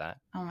knowledge about that?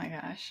 Oh my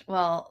gosh.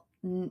 Well,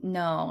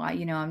 no, I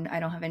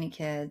don't have any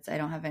kids. I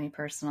don't have any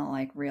personal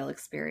like real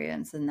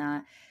experience in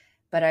that.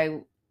 But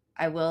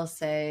I will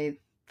say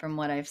from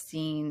what I've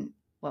seen,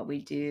 what we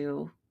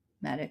do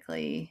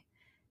medically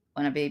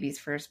when a baby's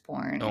first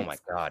born. Oh my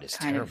God, it's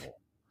kind terrible. Of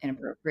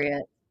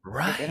inappropriate.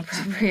 Right. It's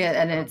inappropriate.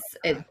 And it's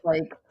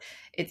like,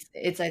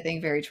 it's, I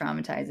think, very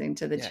traumatizing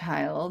to the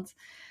child.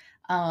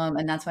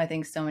 And that's why I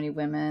think so many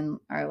women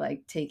are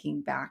like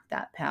taking back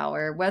that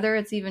power, whether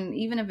it's even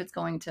if it's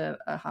going to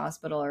a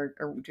hospital or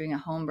doing a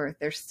home birth,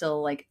 they're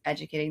still like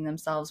educating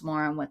themselves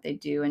more on what they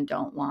do and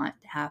don't want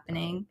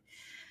happening.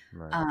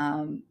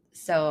 Right.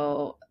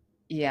 So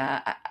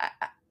yeah,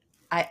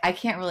 I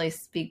can't really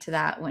speak to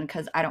that one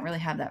because I don't really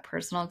have that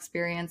personal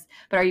experience,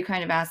 but are you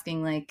kind of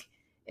asking like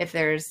if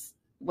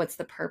what's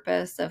the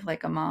purpose of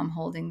like a mom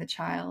holding the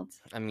child?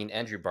 I mean,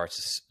 Andrew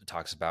Bartz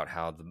talks about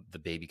how the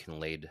baby can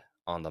lay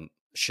on the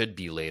should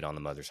be laid on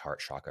the mother's heart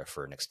chakra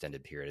for an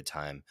extended period of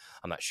time.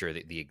 I'm not sure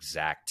the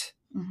exact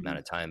amount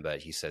of time,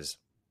 but he says,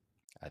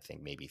 I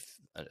think maybe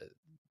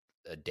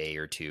a day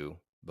or two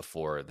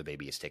before the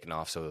baby is taken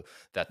off, so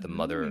that the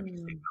mother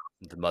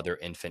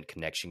infant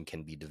connection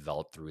can be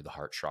developed through the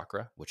heart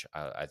chakra, which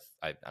I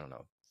don't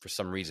know, for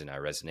some reason I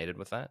resonated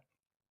with that.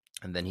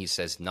 And then he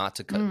says not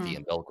to cut the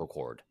umbilical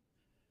cord,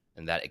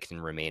 and that it can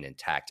remain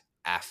intact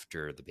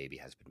after the baby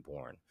has been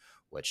born,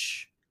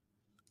 which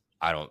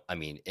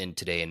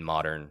in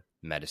modern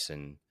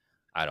medicine,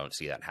 I don't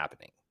see that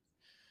happening.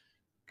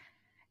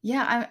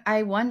 Yeah,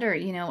 I wonder,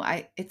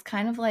 it's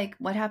kind of like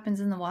what happens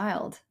in the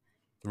wild.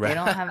 They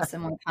don't have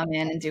someone come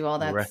in and do all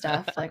that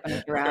stuff. Like when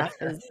a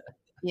giraffe is,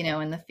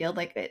 in the field,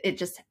 like it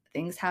just,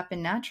 things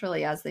happen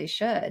naturally as they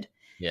should.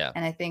 Yeah.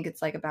 And I think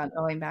it's like about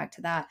going back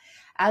to that.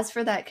 As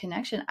for that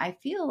connection, I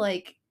feel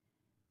like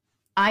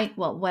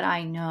what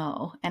I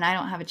know, and I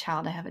don't have a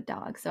child, I have a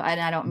dog. So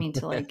I don't mean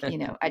to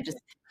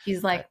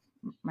he's like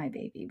my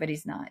baby, but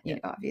he's not,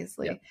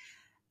 obviously. Yeah.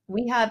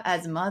 We have,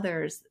 as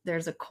mothers,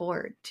 there's a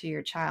cord to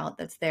your child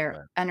that's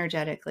there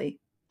energetically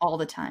all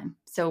the time.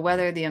 So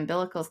whether the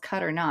umbilical is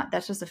cut or not,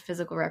 that's just a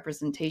physical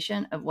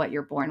representation of what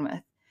you're born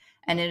with.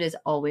 And it is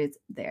always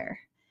there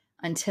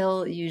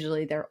until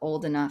usually they're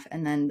old enough,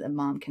 and then the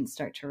mom can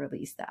start to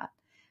release that.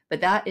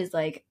 But that is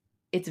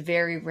it's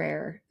very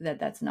rare that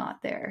that's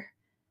not there.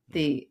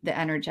 The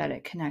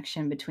energetic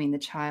connection between the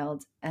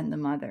child and the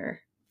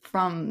mother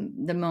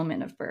from the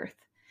moment of birth.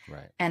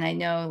 Right. And I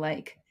know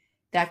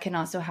that can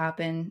also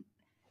happen.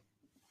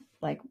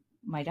 Like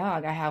my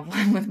dog, I have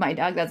one with my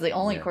dog. That's the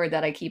only cord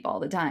that I keep all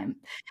the time.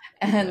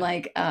 And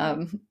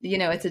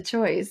it's a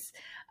choice.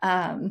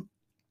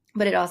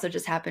 But it also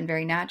just happened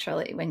very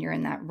naturally when you're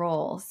in that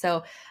role.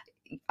 So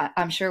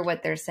I'm sure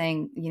what they're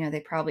saying,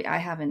 I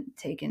haven't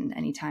taken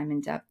any time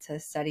in depth to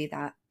study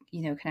that,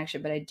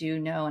 connection, but I do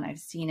know, and I've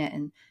seen it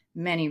in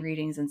many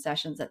readings and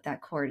sessions,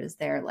 that cord is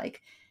there.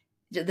 Like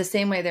the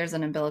same way there's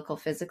an umbilical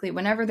physically,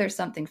 whenever there's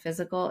something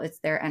physical, it's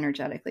there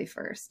energetically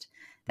first.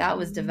 That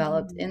was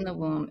developed in the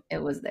womb.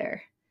 It was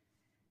there.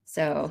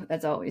 So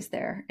that's always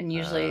there. And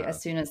usually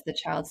as soon as the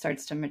child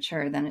starts to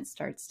mature, then it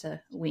starts to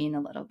wean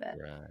a little bit.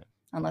 Right.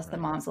 Unless the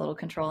mom's a little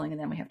controlling,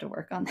 and then we have to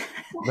work on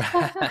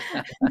that.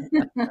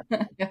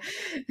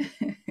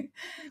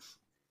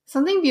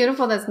 Something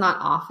beautiful that's not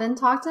often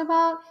talked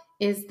about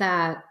is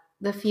that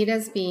the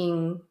fetus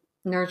being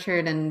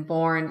nurtured and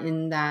born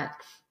in that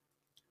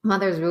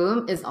mother's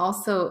womb is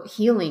also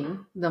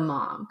healing the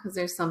mom, because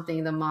there's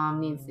something the mom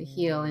needs to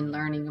heal in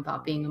learning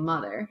about being a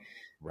mother.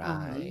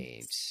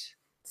 Right.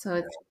 So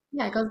it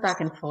goes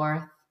back and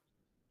forth.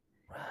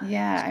 Right.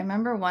 Yeah, I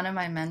remember one of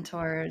my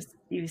mentors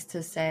used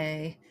to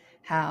say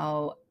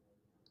how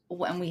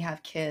when we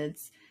have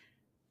kids,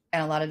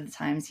 and a lot of the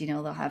times,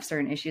 they'll have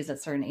certain issues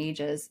at certain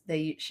ages,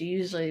 she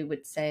usually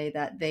would say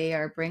that they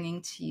are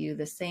bringing to you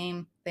the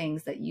same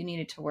things that you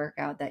needed to work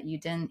out that you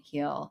didn't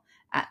heal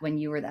when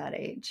you were that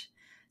age.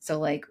 So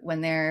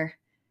when they're,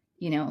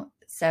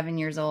 7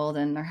 years old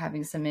and they're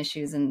having some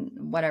issues in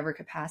whatever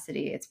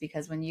capacity, it's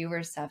because when you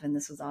were 7,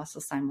 this was also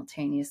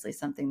simultaneously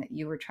something that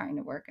you were trying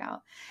to work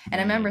out.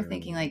 And I remember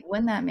thinking,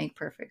 wouldn't that make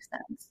perfect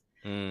sense?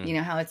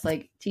 How it's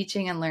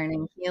teaching and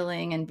learning,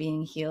 healing and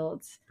being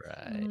healed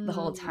the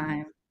whole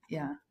time.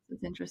 Yeah,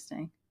 it's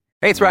interesting.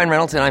 Hey, it's Ryan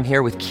Reynolds, and I'm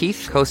here with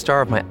Keith,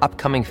 co-star of my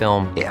upcoming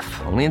film,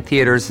 If, only in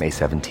theaters May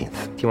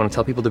 17th. Do you want to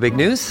tell people the big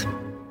news?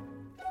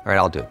 All right,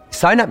 I'll do it.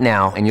 Sign up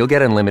now and you'll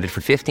get unlimited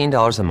for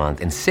 $15 a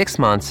month and 6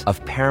 months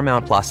of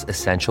Paramount Plus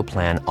Essential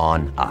Plan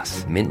on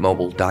us.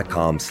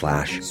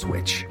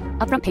 MintMobile.com/switch.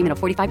 Upfront payment of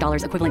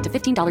 $45 equivalent to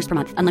 $15 per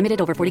month. Unlimited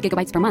over 40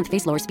 gigabytes per month.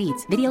 Face lower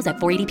speeds. Videos at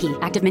 480p.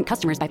 Active Mint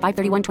customers by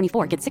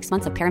 531.24 get 6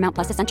 months of Paramount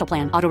Plus Essential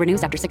Plan. Auto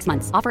renews after 6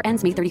 months. Offer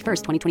ends May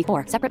 31st,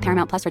 2024. Separate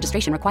Paramount Plus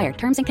registration required.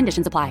 Terms and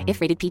conditions apply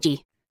if rated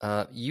PG.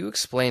 You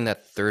explain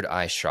that third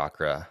eye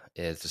chakra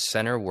is the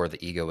center where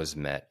the ego is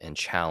met and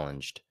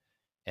challenged,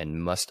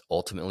 and must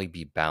ultimately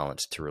be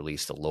balanced to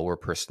release the lower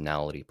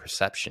personality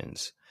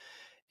perceptions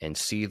and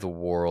see the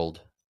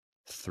world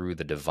through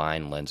the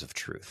divine lens of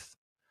truth.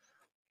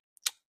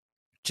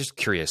 Just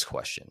curious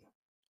question.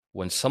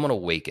 When someone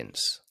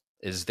awakens,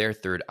 is their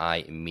third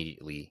eye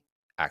immediately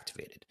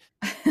activated?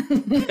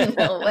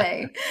 No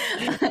way.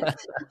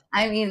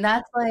 I mean,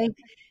 that's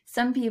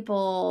some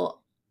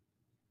people,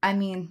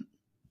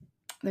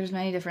 there's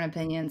many different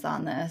opinions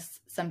on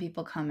this. Some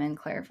people come in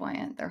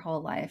clairvoyant their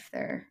whole life.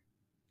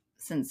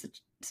 Since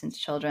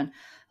children.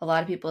 A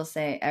lot of people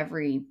say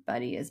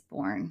everybody is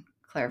born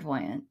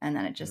clairvoyant, and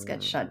then it just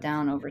gets shut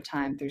down over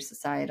time through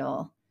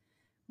societal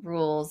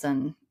rules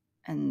and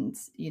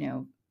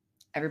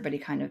everybody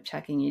kind of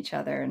checking each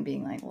other and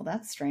being like, well,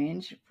 that's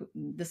strange.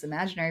 This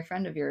imaginary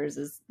friend of yours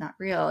is not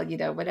real,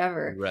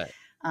 whatever. Right.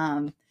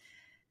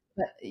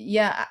 But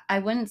yeah, I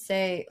wouldn't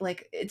say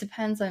it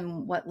depends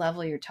on what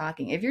level you're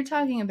talking. If you're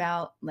talking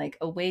about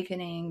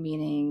awakening,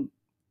 meaning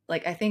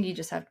I think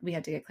we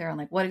have to get clear on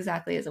what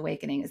exactly is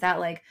awakening. Is that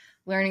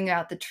learning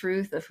about the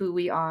truth of who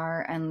we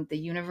are and the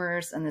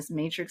universe and this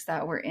matrix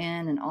that we're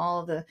in and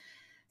all the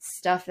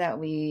stuff that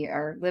we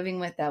are living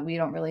with that we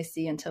don't really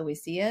see until we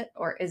see it?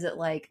 Or is it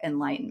like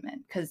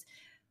enlightenment? Because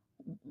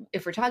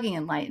if we're talking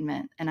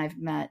enlightenment, and I've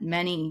met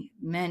many,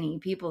 many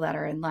people that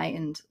are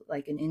enlightened,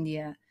 like in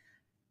India,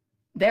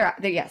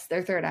 yes,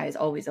 their third eye is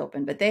always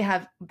open, but they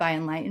have, by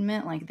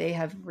enlightenment, like they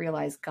have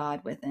realized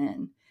God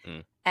within.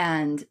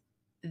 And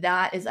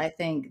that is, I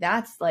think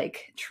that's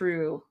like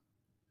true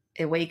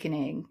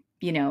awakening,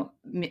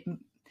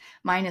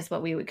 minus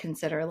what we would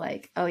consider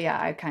like, oh yeah,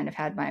 I've kind of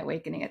had my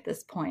awakening at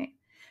this point.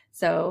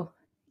 So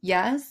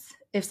yes,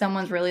 if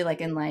someone's really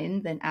like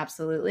enlightened, then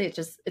absolutely.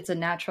 It's a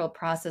natural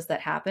process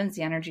that happens.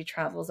 The energy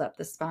travels up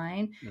the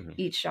spine.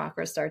 Each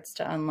chakra starts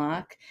to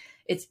unlock.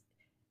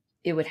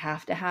 It would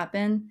have to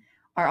happen.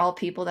 Are all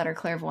people that are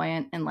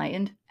clairvoyant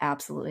enlightened?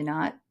 Absolutely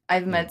not.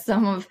 I've met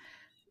some of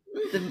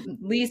the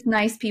least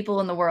nice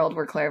people in the world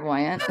were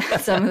clairvoyant.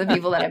 Some of the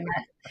people that I've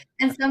met,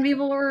 and some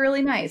people were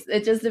really nice.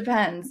 It just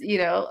depends,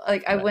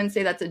 like I wouldn't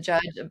say that's a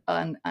judge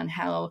on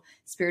how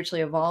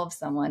spiritually evolved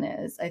someone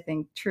is. I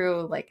think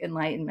true like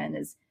enlightenment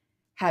is,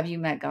 have you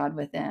met God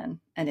within?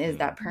 And is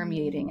that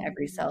permeating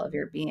every cell of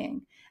your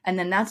being? And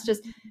then that's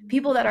just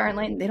people that are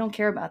enlightened. They don't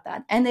care about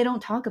that. And they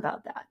don't talk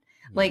about that.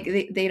 Like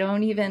they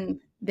don't even,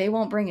 they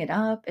won't bring it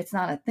up. It's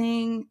not a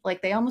thing.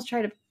 Like they almost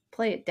try to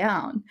play it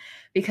down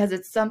because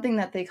it's something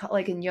that they call,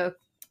 like in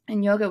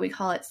yoga, we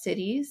call it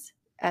siddhis,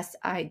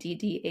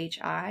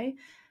 siddhi,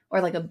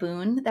 or like a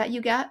boon that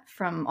you get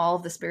from all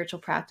of the spiritual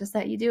practice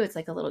that you do. It's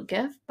like a little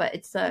gift, but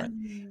it's a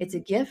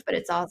gift, but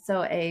it's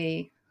also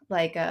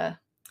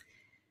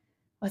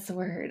what's the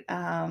word?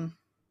 A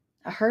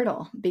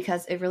hurdle,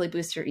 because it really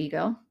boosts your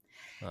ego.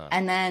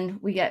 And then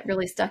we get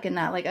really stuck in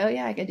that, like, oh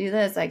yeah, I can do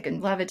this. I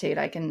can levitate.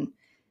 I can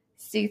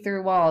see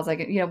through walls. I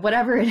can,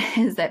 whatever it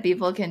is that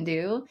people can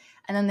do.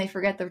 And then they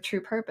forget their true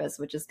purpose,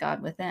 which is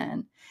God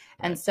within.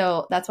 And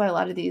so that's why a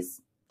lot of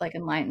these like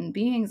enlightened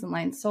beings,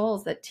 enlightened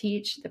souls that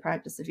teach the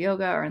practice of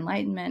yoga or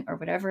enlightenment or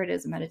whatever it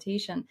is,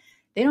 meditation,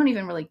 they don't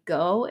even really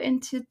go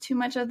into too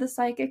much of the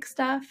psychic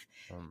stuff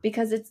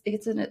because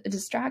it's a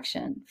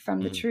distraction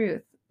from the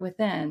truth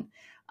within.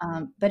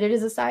 But it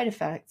is a side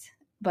effect.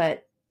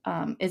 But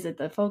is it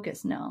the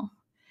focus? No.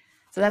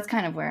 So that's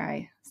kind of where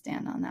I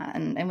stand on that.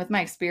 And with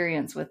my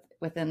experience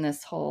within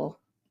this whole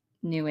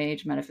new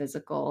age,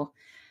 metaphysical,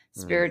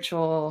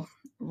 spiritual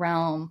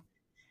realm,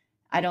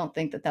 I don't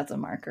think that that's a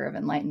marker of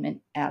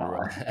enlightenment at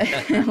all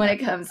when it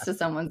comes to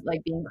someone's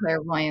like being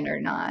clairvoyant or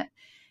not.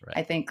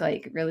 I think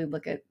like really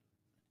look at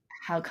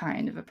how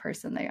kind of a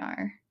person they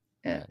are.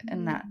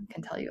 And that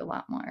can tell you a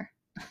lot more.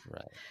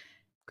 Right.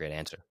 Great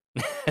answer.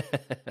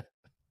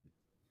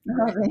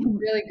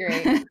 Really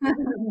great.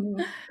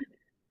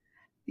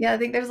 Yeah, I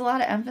think there's a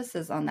lot of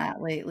emphasis on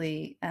that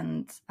lately.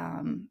 And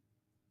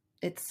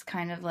it's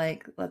kind of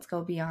like, let's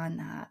go beyond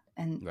that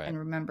and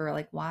remember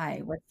like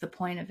why, what's the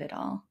point of it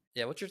all?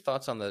 Yeah. What's your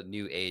thoughts on the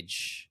new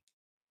age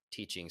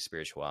teaching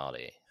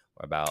spirituality,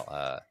 or about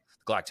the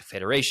Galactic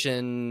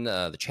Federation,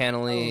 the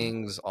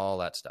channelings, all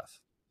that stuff?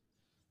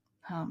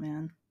 Oh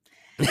man.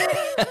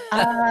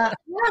 I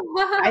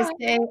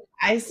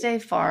stay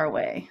far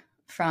away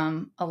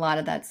from a lot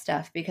of that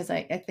stuff because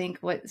I think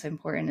what's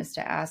important is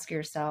to ask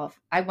yourself,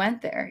 I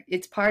went there.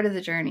 It's part of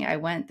the journey. I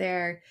went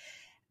there,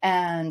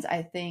 and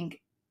I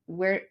think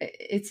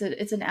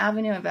it's an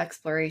avenue of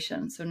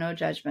exploration. So no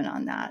judgment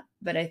on that.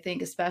 But I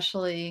think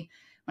especially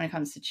when it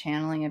comes to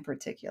channeling in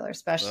particular,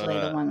 especially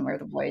the one where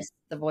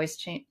the voice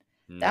change,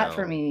 that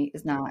for me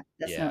is not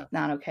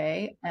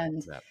okay.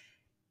 And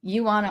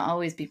you want to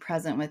always be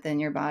present within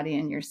your body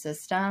and your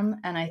system.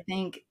 And I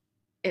think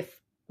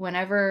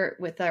whenever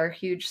with our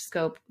huge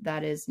scope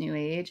that is new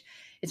age,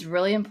 it's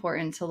really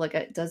important to look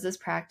at, does this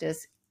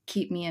practice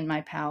keep me in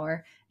my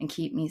power and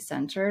keep me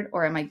centered?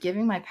 Or am I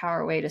giving my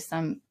power away to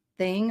some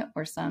thing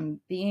or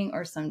some being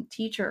or some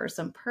teacher or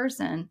some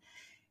person,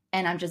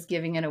 and I'm just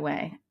giving it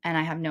away and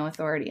I have no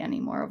authority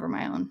anymore over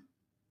my own,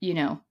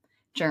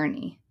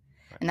 journey.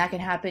 And that can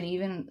happen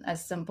even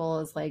as simple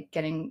as like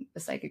getting a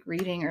psychic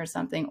reading or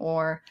something,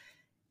 or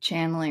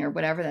channeling or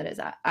whatever that is.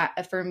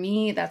 For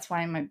me, that's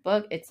why in my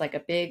book, it's like a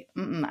big,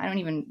 I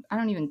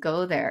don't even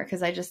go there.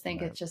 Cause I just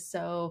think it's just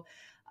so,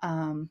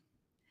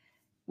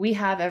 we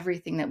have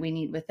everything that we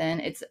need within.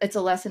 It's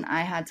a lesson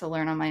I had to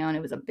learn on my own.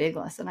 It was a big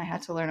lesson I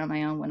had to learn on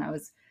my own when I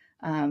was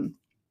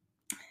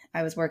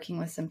working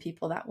with some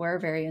people that were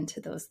very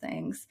into those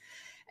things.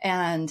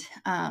 And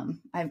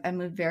I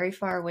moved very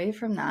far away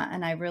from that.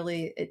 And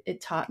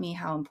it taught me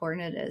how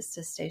important it is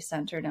to stay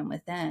centered and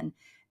within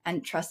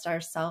and trust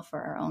ourselves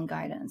for our own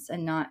guidance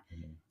and not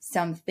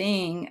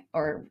something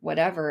or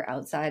whatever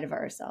outside of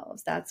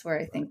ourselves. That's where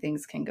I think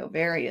things can go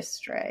very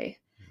astray.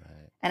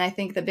 Right. And I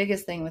think the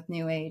biggest thing with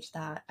New Age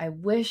that I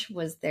wish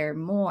was there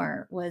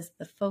more was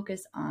the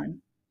focus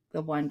on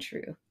the one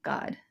true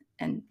God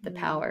and the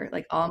power,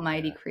 like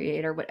Almighty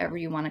Creator, whatever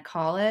you want to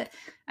call it.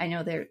 I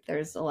know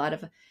there's a lot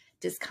of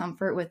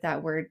discomfort with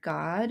that word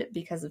God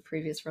because of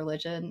previous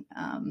religious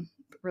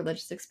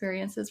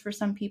experiences for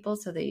some people.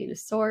 So they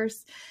use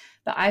source,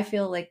 but I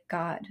feel like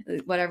God,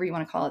 whatever you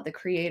want to call it, the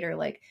creator,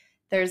 like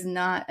there's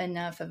not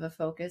enough of a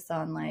focus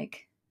on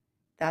like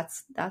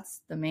that's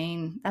that's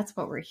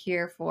what we're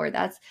here for.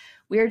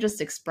 We're just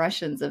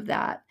expressions of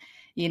that.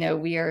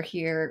 We are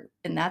here,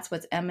 and that's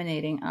what's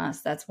emanating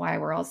us. That's why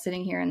we're all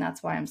sitting here, and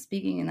that's why I'm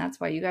speaking, and that's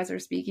why you guys are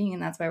speaking,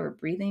 and that's why we're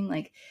breathing.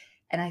 Like,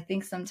 and I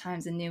think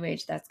sometimes in New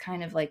Age, that's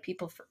kind of like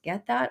people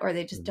forget that, or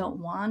they just don't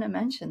want to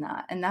mention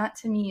that. And that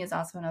to me is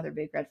also another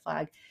big red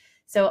flag.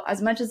 So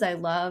as much as I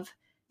love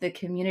the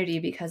community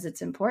because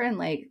it's important,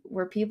 like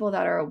we're people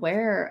that are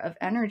aware of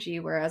energy,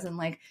 whereas in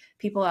like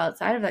people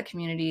outside of that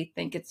community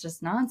think it's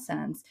just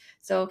nonsense.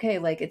 So, okay,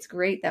 like it's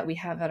great that we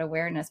have that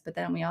awareness, but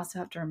then we also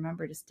have to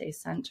remember to stay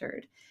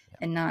centered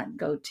and not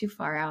go too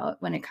far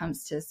out when it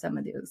comes to some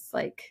of those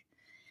like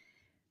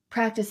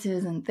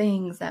practices and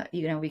things that,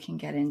 we can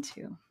get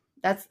into.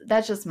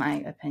 That's just my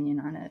opinion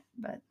on it,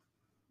 but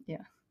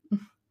yeah.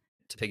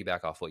 To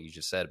piggyback off what you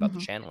just said about the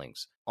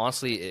channelings,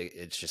 honestly,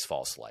 it's just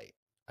false light.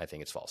 I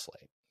think it's false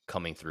light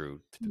coming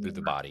through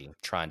the body,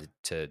 trying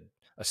to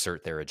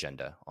assert their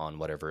agenda on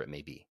whatever it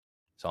may be.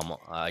 So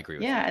I agree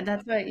with you. Yeah, and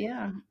that's what,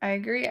 I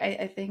agree.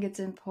 I think it's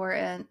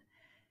important,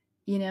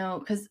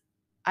 because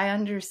I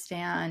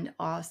understand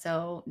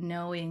also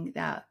knowing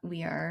that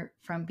we are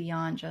from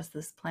beyond just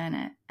this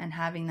planet and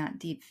having that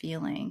deep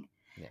feeling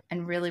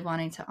and really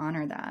wanting to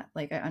honor that.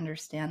 Like, I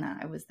understand that.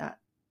 I was that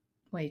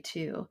way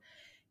too.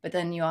 But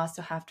then you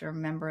also have to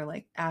remember,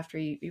 like, after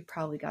you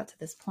probably got to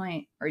this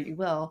point, or you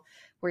will,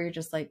 where you're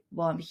just like,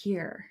 well, I'm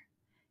here,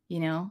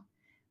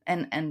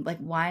 and like,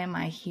 why am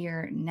I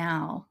here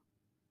now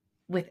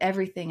with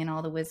everything and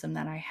all the wisdom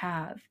that I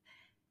have?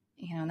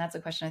 And that's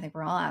a question I think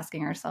we're all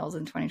asking ourselves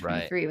in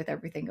 2023 with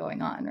everything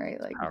going on, right?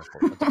 Like,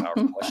 powerful. That's a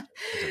powerful question.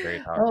 It's a very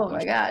powerful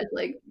question. My gosh.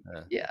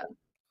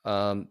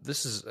 Like,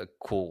 this is a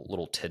cool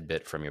little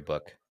tidbit from your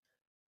book.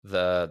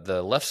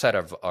 The left side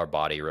of our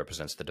body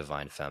represents the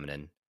divine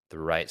feminine. The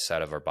right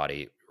side of our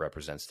body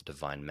represents the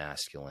divine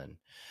masculine.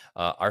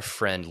 Our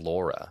friend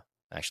Laura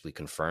actually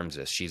confirms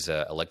this. She's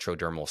an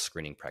electrodermal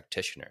screening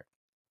practitioner.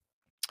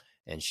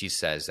 And she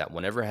says that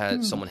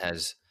whenever someone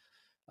has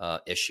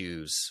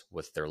issues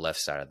with their left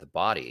side of the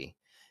body,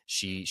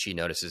 she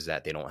notices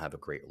that they don't have a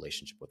great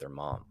relationship with their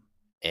mom.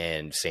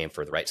 And same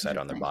for the right side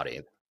on their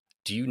body.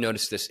 Do you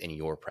notice this in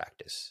your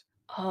practice?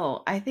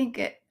 Oh, I think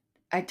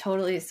I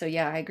totally, so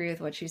yeah, I agree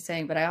with what she's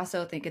saying, but I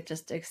also think it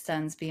just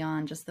extends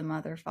beyond just the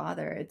mother,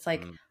 father. It's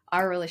like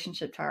our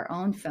relationship to our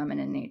own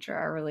feminine nature,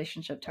 our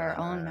relationship to our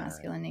own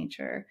masculine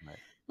nature. Right.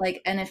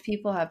 Like, and if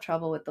people have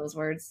trouble with those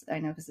words, I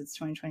know because it's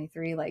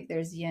 2023, like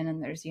there's yin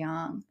and there's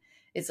yang.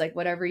 It's like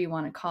whatever you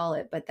want to call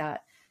it, but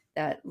that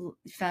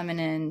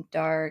feminine,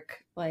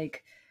 dark,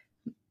 like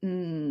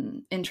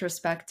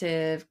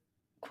introspective,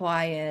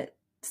 quiet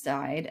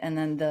side, and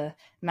then the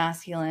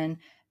masculine,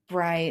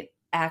 bright,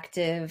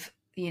 active,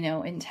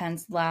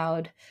 intense,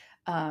 loud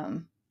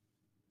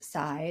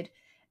side.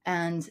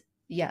 And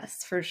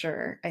yes, for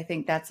sure. I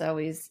think that's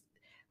always,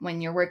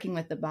 when you're working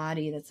with the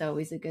body, that's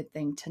always a good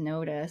thing to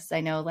notice.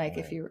 I know, like,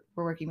 if you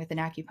were working with an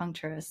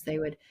acupuncturist, they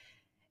would,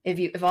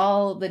 if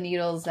all the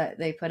needles that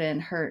they put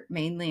in hurt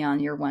mainly on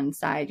your one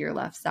side, your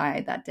left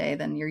side that day,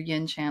 then your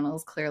yin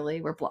channels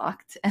clearly were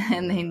blocked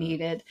and they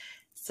needed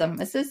some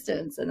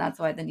assistance. And that's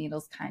why the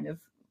needles kind of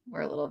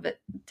were a little bit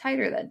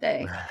tighter that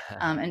day.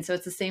 And so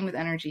it's the same with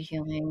energy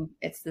healing.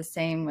 It's the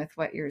same with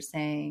what you're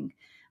saying,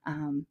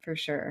 for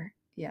sure.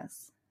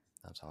 Yes.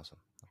 That's awesome.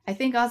 I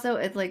think also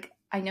it's like,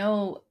 I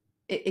know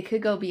it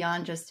could go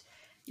beyond just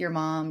your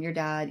mom, your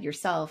dad,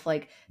 yourself.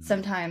 Like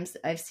sometimes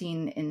I've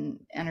seen in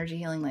energy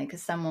healing, like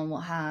someone will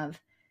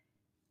have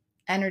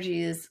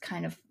energies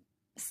kind of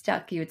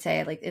stuck, you would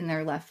say, like in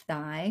their left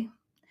thigh.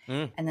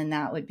 And then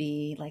that would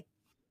be like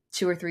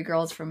 2 or 3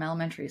 girls from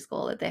elementary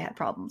school that they had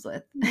problems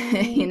with,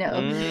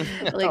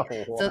 like,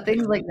 so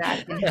things like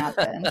that can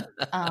happen.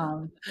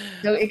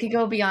 So it could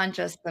go beyond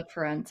just the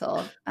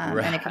parental,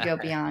 and it could go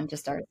beyond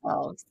just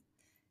ourselves.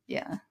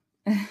 Yeah.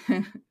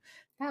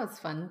 That was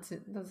fun.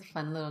 That was a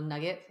fun little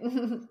nugget.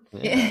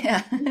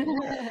 Yeah.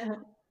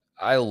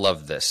 I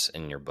love this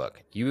in your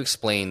book. You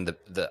explain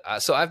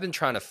so I've been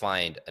trying to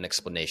find an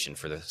explanation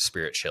for the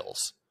spirit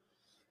chills.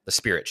 The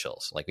spirit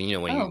chills. Like, when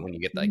you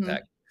get like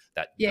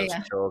those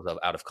chills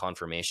out of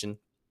confirmation.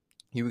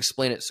 You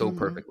explain it so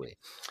perfectly.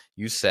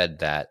 You said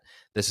that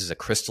this is a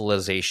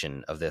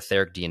crystallization of the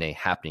etheric DNA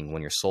happening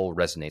when your soul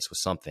resonates with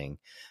something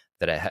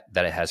that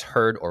it has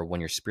heard, or when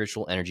your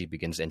spiritual energy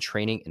begins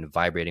entraining and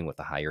vibrating with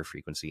a higher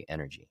frequency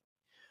energy.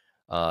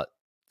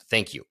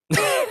 Thank you.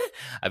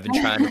 I've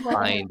been trying to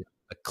find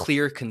a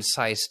clear,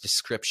 concise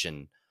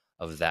description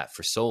of that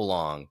for so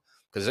long,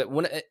 because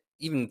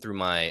even through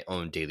my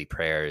own daily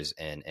prayers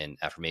and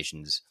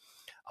affirmations,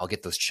 I'll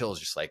get those chills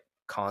just like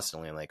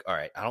constantly. I'm like, all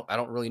right, I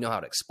don't really know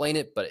how to explain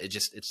it, but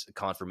it's a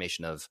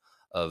confirmation of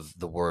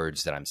the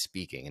words that I'm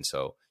speaking. And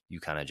so you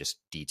kind of just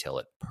detail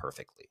it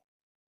perfectly.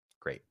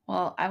 Great.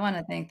 Well, I want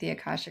to thank the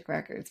Akashic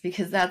Records,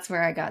 because that's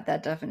where I got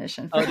that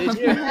definition from. Oh, did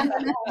you?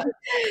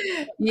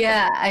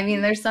 Yeah. I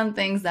mean, there's some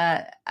things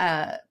that,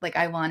 like,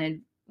 I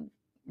wanted,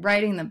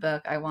 writing the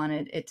book, I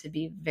wanted it to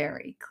be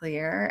very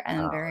clear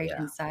and very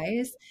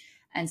concise.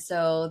 And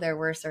so there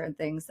were certain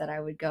things that I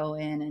would go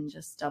in and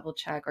just double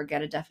check or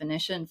get a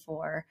definition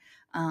for.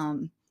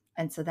 And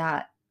so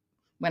that,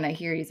 when I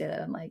hear you say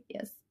that, I'm like,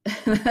 yes,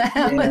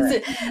 that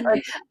was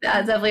like,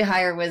 that's definitely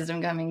higher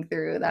wisdom coming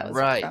through. That was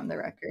Right. from the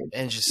record.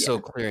 And just so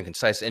clear and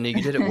concise. And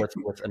you did it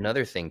with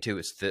another thing too.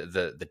 It's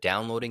the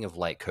downloading of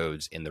light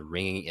codes and the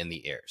ringing in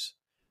the ears.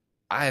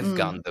 I've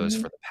gotten those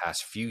for the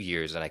past few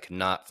years, and I could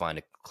not find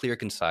a clear,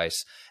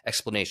 concise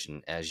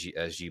explanation as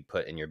you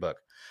put in your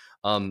book.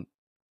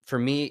 For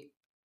me,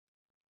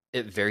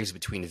 it varies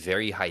between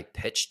very high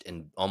pitched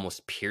and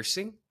almost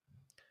piercing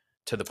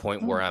to the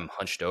point where I'm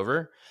hunched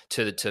over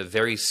to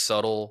very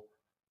subtle.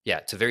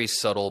 Yeah, to very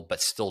subtle,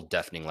 but still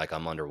deafening, like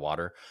I'm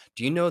underwater.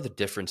 Do you know the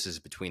differences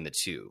between the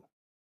two?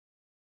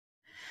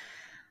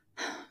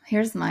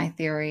 Here's my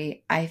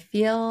theory. I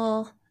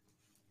feel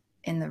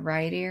in the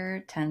right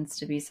ear tends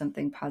to be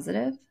something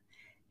positive.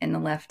 In the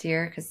left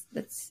ear, because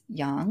it's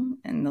young,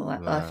 in the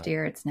left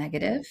ear, it's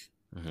negative.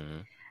 Mm-hmm.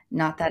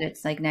 Not that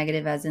it's like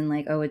negative as in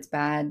like, oh, it's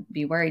bad,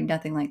 be worried,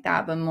 nothing like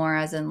that, but more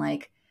as in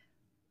like,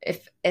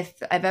 if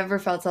I've ever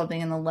felt something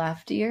in the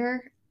left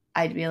ear,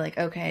 I'd be like,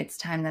 okay, it's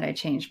time that I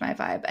change my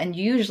vibe. And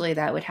usually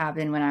that would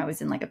happen when I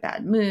was in like a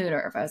bad mood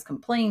or if I was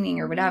complaining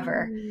or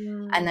whatever.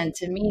 And then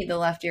to me, the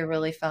left ear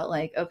really felt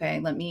like, okay,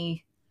 let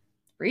me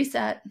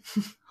reset,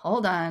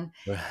 hold on,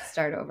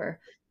 start over.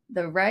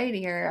 The right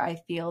ear, I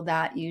feel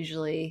that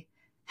usually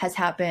has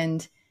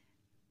happened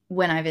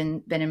when I've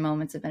been in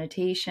moments of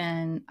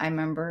meditation. I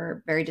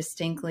remember very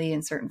distinctly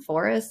in certain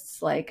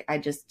forests, like I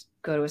just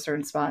go to a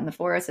certain spot in the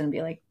forest and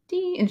be like,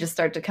 dee, and just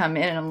start to come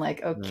in. And I'm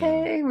like,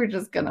 okay, we're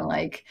just going to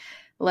like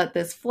let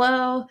this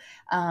flow.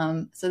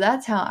 So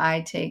that's how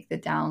I take the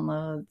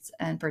downloads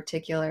in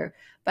particular.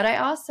 But I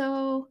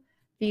also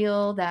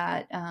feel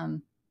that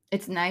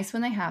it's nice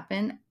when they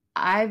happen.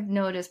 I've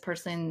noticed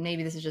personally, and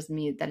maybe this is just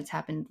me, that it's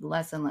happened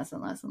less and less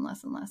and less and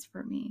less and less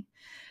for me.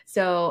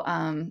 So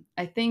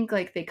I think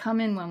like they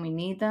come in when we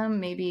need them.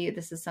 Maybe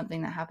this is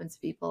something that happens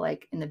to people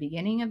like in the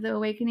beginning of the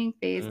awakening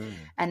phase.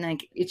 And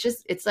like,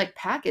 it's like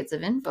packets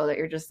of info that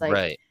you're just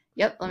like,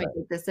 yep, let me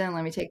take this in.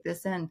 Let me take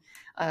this in.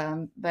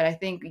 But I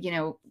think, you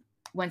know,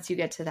 once you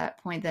get to that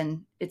point,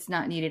 then it's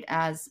not needed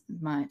as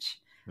much.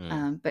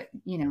 But,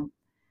 you know,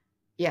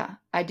 yeah,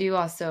 I do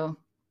also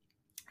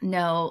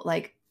know,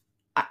 like,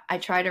 I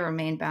try to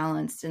remain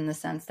balanced in the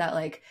sense that,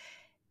 like,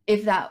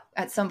 if that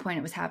at some point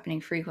it was happening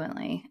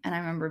frequently, and I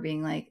remember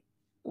being like,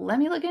 let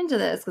me look into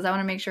this because I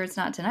want to make sure it's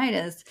not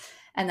tinnitus.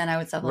 And then I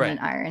would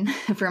supplement iron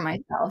for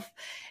myself,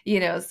 you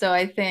know? So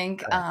I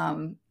think,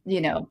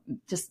 you know,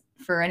 just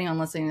for anyone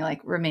listening, like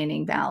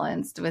remaining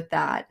balanced with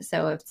that.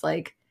 So it's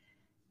like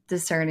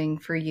discerning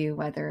for you,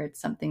 whether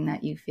it's something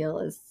that you feel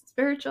is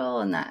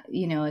spiritual and that,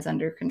 you know, is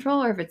under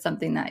control, or if it's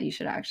something that you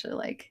should actually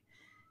like,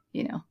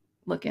 you know,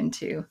 look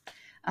into.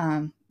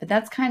 But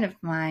that's kind of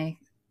my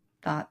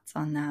thoughts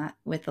on that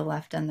with the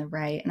left and the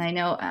right. And I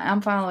know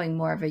I'm following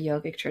more of a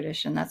yogic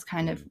tradition. That's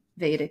kind of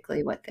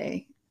Vedically what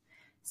they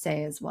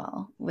say as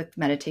well, with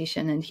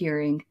meditation and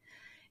hearing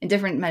and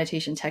different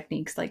meditation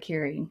techniques, like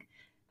hearing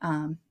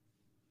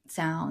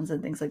sounds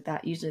and things like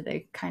that. Usually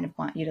they kind of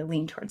want you to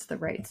lean towards the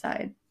right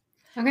side.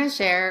 I'm going to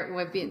share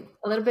with you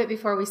a little bit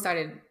before we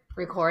started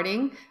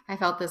recording. I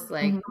felt this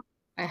like,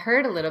 I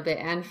heard a little bit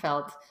and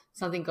felt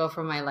something go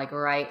from my like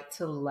right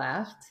to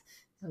left.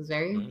 It was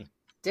very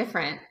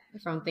different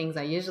from things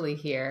I usually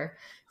hear.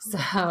 So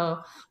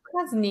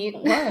that's neat.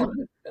 Whoa.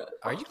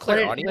 Are you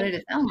clairaudient? What did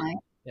it sound like?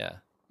 Yeah.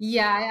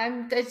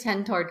 Yeah, I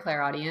tend toward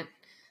clairaudient.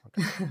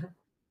 Okay.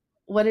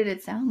 What did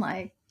it sound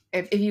like?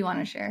 If you want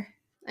to share.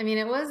 I mean,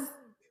 it was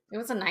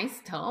a nice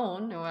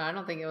tone. I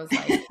don't think it was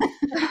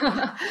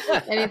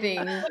like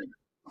anything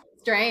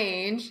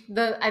strange.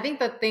 I think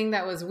the thing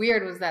that was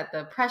weird was that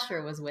the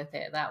pressure was with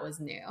it. That was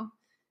new.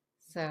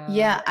 So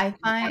yeah, I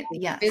find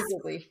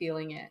visibly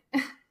feeling it.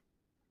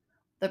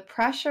 The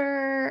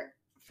pressure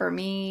for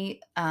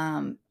me,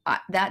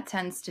 that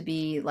tends to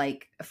be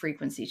like a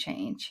frequency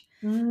change.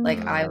 Like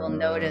I will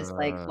notice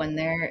like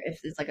if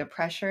it's like a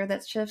pressure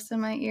that shifts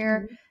in my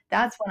ear,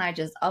 that's when I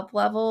just up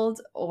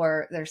leveled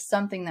or there's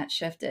something that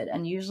shifted.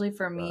 And usually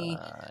for me,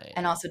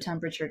 and also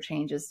temperature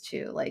changes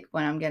too. Like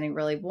when I'm getting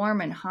really warm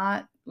and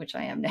hot, which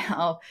I am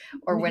now,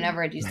 or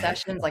whenever I do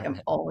sessions, like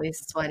I'm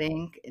always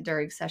sweating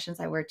during sessions.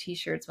 I wear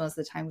t-shirts most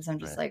of the time because I'm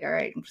just like, all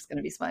right, I'm just going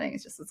to be sweating.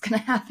 It's just what's going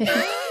to happen.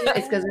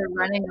 It's because we're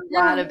running a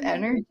lot of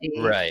energy,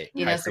 right?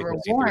 You know, so we're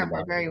warm,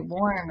 we're very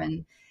warm,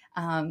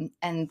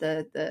 and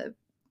the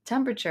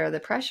temperature, the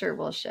pressure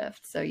will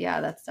shift. So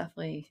yeah,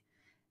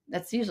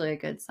 that's usually a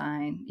good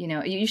sign. You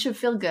know, you should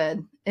feel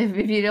good. If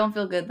you don't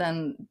feel good,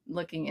 then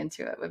looking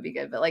into it would be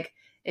good. But like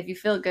if you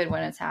feel good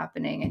when it's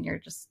happening and you're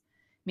just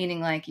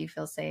meaning like you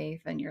feel safe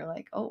and you're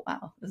like, oh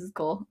wow, this is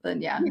cool,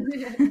 then yeah, for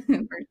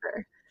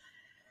sure.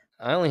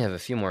 I only have a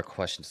few more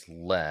questions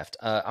left.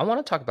 I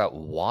want to talk about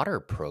water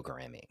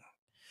programming.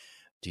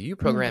 Do you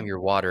program your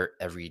water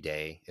every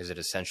day? Is it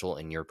essential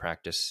in your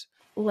practice?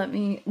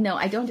 No,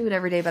 I don't do it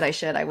every day, but I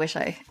should. I wish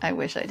I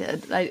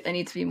did. I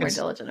need to be more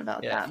diligent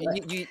about Yeah,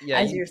 that. But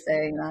as you're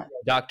saying that,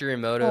 Dr.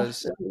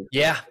 Emoto's,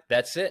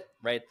 that's it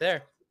right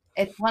there.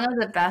 it's one of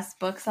the best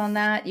books on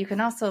that. You can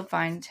also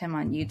find him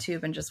on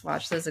YouTube and just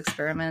watch those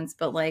experiments.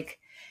 But like,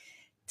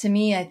 to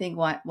me, I think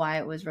why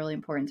it was really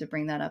important to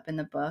bring that up in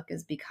the book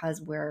is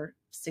because we're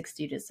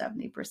 60 to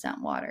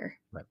 70% water.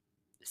 Right.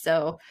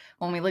 So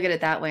when we look at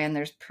it that way, and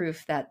there's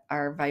proof that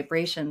our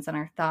vibrations and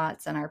our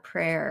thoughts and our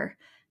prayer,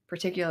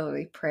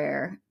 particularly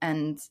prayer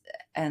and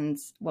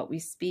what we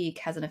speak,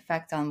 has an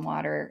effect on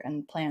water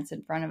and plants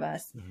in front of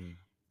us,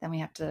 then we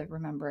have to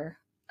remember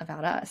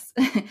about us.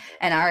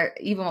 And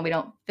even when we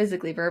don't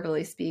physically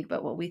verbally speak,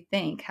 but what we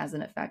think has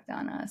an effect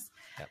on us.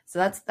 Yep.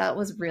 So that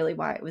was really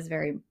why it was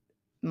very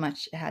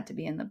much, it had to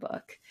be in the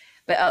book.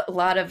 But a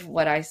lot of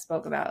what I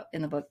spoke about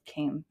in the book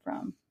came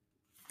from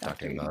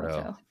Dr.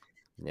 Emoto.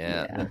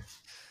 Yeah.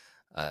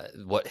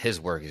 What his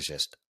work is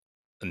just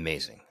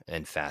amazing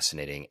and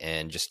fascinating,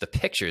 and just the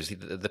pictures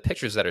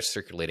that are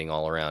circulating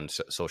all around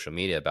social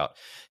media about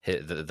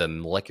the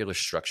molecular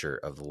structure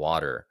of the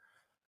water.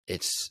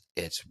 It's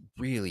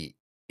really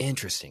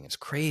interesting. It's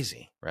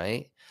crazy,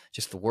 right?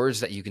 Just the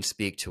words that you can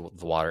speak to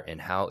the water and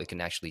how it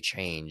can actually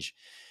change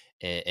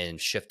and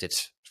shift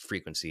its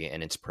frequency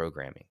and its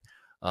programming.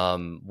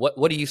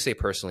 What do you say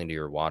personally to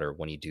your water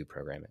when you do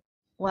program it?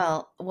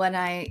 Well,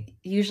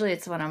 usually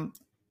it's when I'm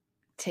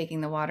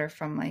taking the water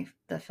from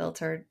the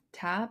filtered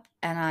tap,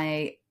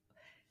 and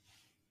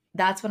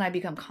that's when I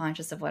become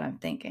conscious of what I'm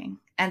thinking.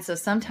 And so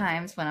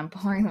sometimes when I'm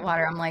pouring the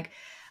water, I'm like,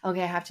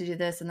 okay, I have to do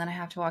this, and then I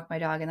have to walk my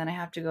dog, and then I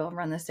have to go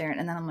run this errand,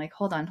 and then I'm like,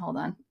 hold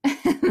on.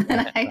 And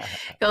then I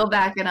go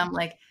back and I'm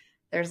like,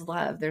 there's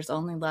love. There's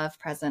only love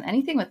present.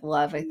 Anything with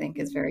love, I think,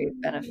 is very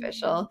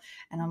beneficial.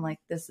 And I'm like,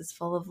 this is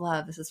full of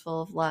love. This is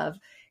full of love.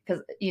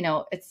 Because,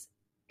 it's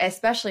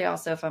especially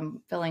also if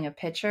I'm filling a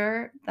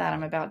pitcher that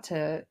I'm about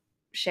to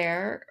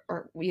share,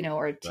 or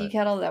a tea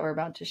kettle that we're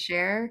about to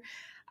share.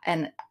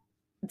 And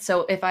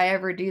so if I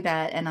ever do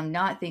that and I'm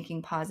not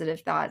thinking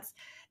positive thoughts,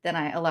 then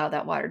I allow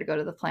that water to go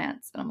to the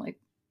plants. And I'm like,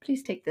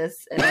 please take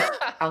this and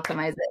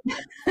alchemize it.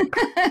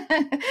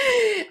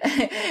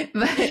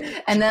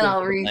 And then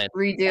I'll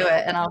redo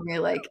it, and I'll be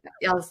like,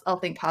 I'll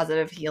think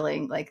positive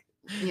healing, like,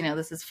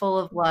 this is full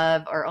of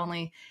love.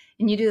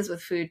 And you do this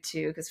with food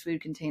too, because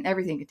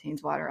everything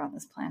contains water on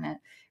this planet,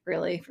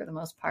 really, for the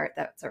most part,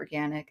 that's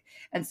organic.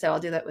 And so I'll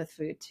do that with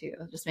food too,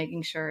 just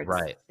making sure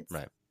it's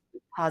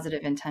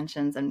positive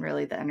intentions and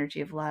really the energy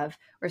of love,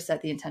 or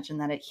set the intention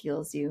that it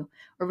heals you,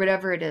 or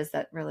whatever it is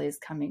that really is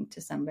coming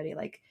to somebody.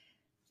 Like,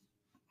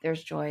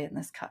 there's joy in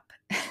this cup.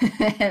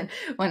 And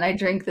when I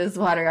drink this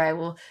water, I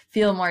will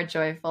feel more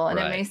joyful. And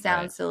it may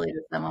sound silly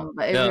to someone,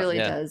 but it really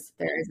does.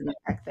 There is an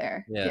effect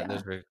there. Yeah.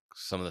 Those are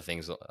some of the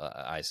things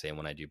I say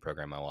when I do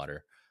program my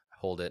water. I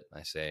hold it.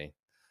 I say,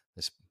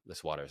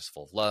 this water is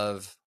full of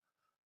love,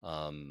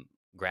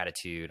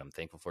 gratitude. I'm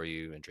thankful for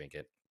you, and drink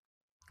it.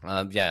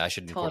 I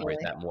should incorporate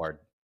that more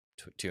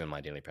too in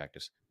my daily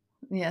practice.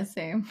 Yeah,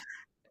 same.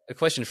 A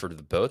question for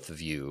the both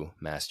of you,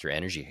 master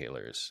energy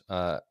healers.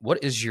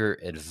 What is your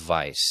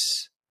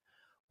advice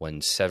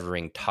when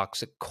severing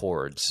toxic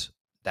cords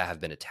that have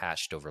been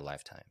attached over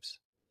lifetimes?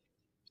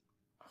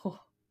 Oh.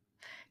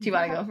 Do you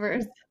want to go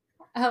first?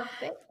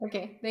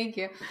 Okay, thank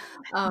you.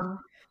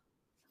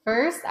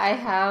 First, I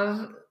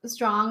have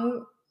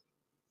strong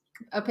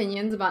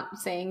opinions about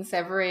saying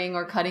severing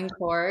or cutting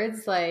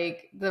cords.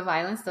 Like, the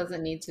violence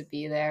doesn't need to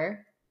be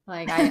there.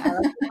 Like, I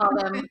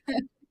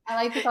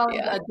like to call them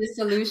a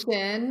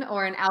dissolution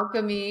or an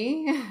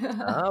alchemy.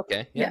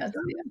 Okay. Yeah.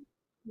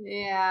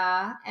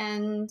 Yeah.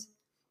 And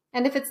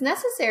if it's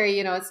necessary,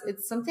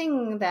 it's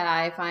something that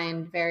I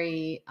find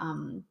very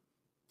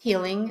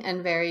healing,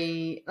 and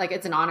very, like,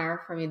 it's an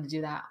honor for me to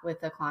do that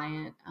with a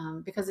client,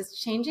 because it's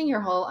changing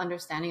your whole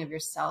understanding of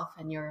yourself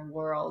and your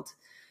world.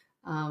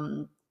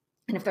 And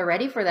if they're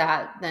ready for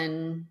that,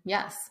 then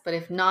yes. But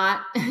if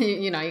not,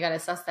 you got to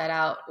suss that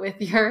out with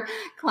your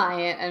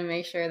client and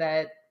make sure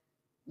that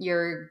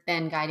you're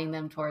then guiding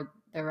them toward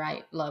the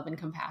right love and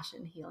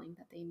compassion healing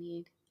that they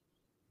need.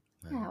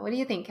 Right. Yeah. What do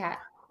you think, Kat?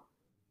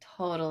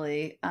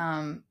 Totally.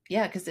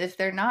 Because if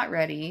they're not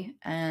ready,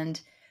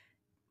 and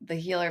the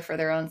healer, for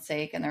their own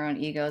sake and their own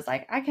ego, is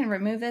like, I can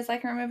remove this, I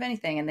can remove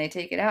anything, and they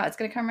take it out, it's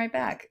going to come right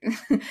back.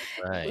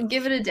 Right.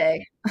 Give it a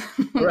day.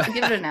 Right.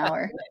 Give it an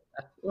hour.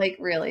 Like,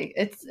 really,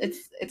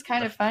 it's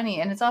kind of funny.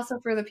 And it's also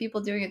for the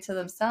people doing it to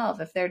themselves.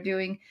 If they're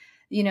doing,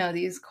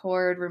 these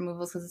cord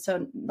removals, because it's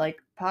so,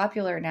 like,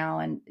 popular now,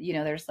 and,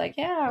 there's like,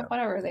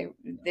 whatever,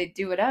 they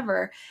do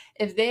whatever.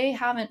 If they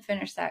haven't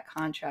finished that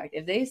contract,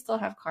 if they still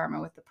have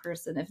karma with the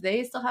person, if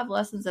they still have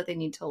lessons that they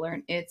need to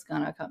learn, it's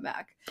going to come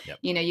back. Yep.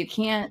 You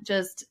can't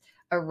just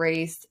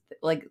erase,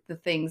 like, the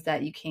things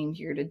that you came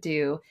here to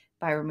do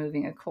by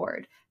removing a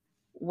cord.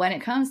 When it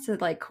comes to,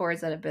 like,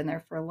 cords that have been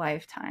there for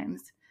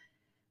lifetimes,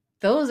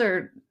 those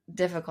are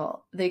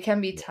difficult. They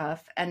can be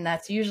tough. And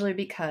that's usually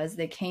because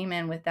they came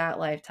in with that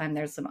lifetime.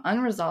 There's some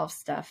unresolved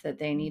stuff that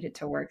they needed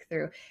to work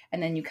through.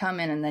 And then you come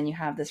in and then you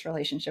have this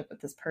relationship with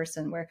this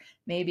person where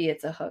maybe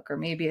it's a hook or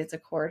maybe it's a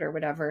cord or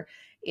whatever.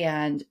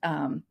 And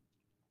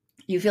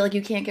you feel like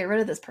you can't get rid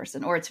of this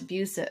person, or it's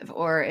abusive,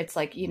 or it's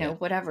like, you know,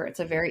 whatever.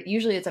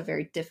 Usually it's a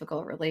very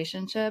difficult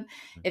relationship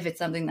if it's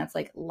something that's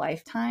like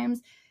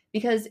lifetimes,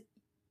 because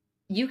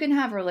you can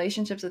have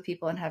relationships with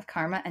people and have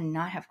karma and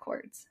not have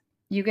cords.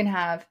 You can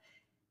have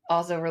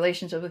also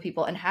relationships with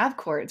people and have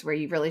cords where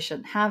you really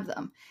shouldn't have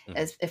them,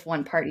 as if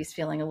one party's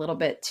feeling a little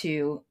bit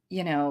too,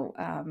 you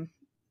know,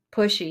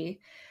 pushy,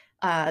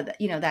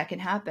 you know, that can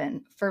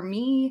happen. For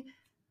me,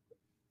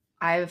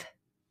 I've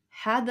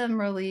had them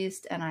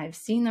released and I've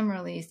seen them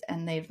released,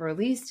 and they've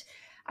released.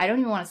 I don't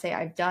even want to say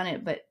I've done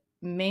it, but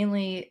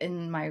mainly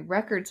in my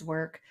records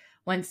work,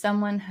 when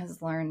someone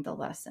has learned the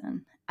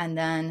lesson and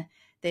then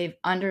they've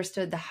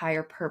understood the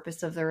higher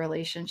purpose of the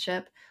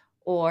relationship,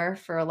 or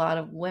for a lot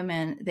of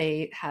women,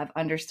 they have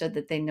understood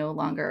that they no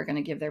longer are going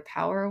to give their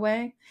power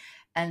away.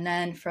 And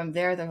then from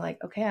there, they're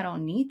like, okay, I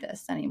don't need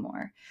this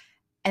anymore.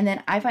 And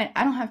then I find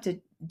I don't have to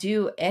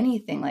do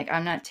anything. Like,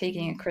 I'm not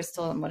taking a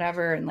crystal and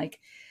whatever, and like,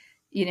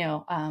 you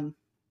know,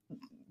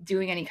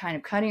 doing any kind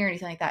of cutting or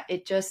anything like that.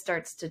 It just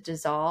starts to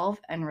dissolve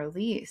and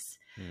release.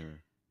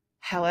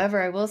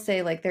 However, I will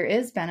say, like, there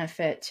is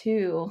benefit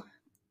too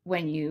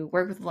when you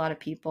work with a lot of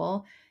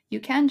people. You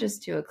can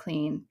just do a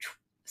clean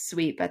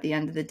sweep at the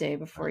end of the day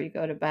before you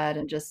go to bed,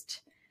 and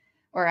just,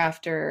 or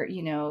after,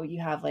 you know,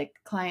 you have like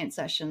client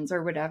sessions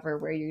or whatever,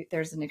 where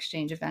there's an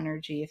exchange of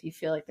energy. If you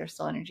feel like there's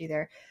still energy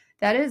there,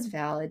 that is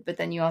valid. But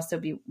then you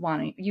also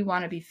want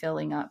to be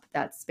filling up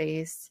that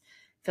space,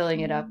 filling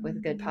it up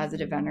with good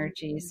positive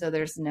energy, so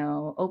there's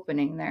no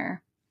opening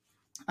there.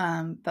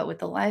 But with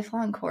the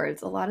lifelong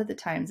cords, a lot of the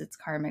times it's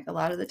karmic. A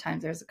lot of the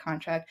times there's a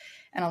contract,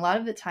 and a lot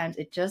of the times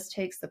it just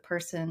takes the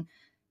person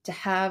to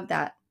have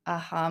that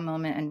aha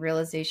moment and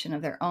realization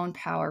of their own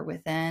power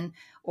within,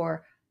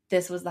 or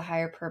this was the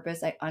higher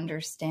purpose. I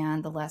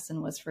understand the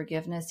lesson was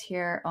forgiveness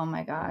here. Oh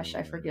my gosh,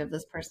 I forgive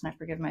this person. I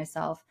forgive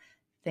myself.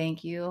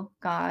 Thank you,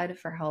 God,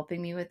 for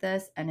helping me with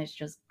this. And it's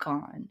just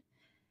gone.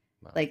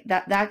 Wow. Like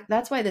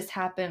that's why this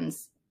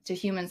happens to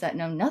humans that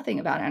know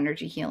nothing about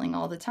energy healing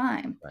all the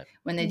time,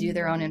 when they do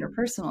their own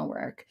interpersonal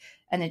work,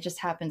 and it just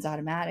happens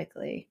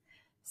automatically.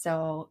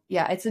 So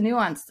yeah, it's a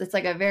nuance. It's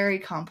like a very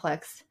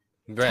complex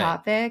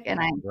topic. And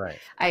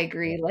I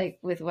agree, like,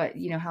 with what,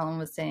 you know, Helen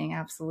was saying.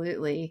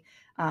 Absolutely.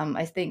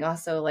 I think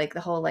also, like, the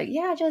whole, like,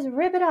 yeah, just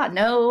rip it out.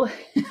 No,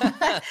 you don't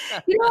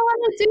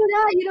want to do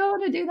that. You don't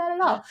want to do that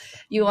at all.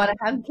 You want to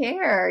have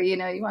care, you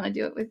know, you want to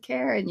do it with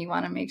care, and you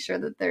want to make sure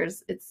that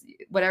it's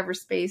whatever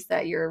space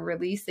that you're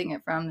releasing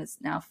it from is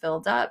now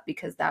filled up,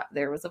 because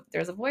there's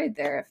a void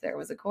there. If there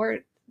was a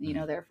cord, you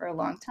know, there for a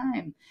long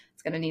time,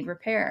 it's going to need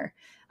repair.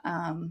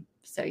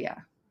 So yeah.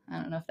 I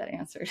don't know if that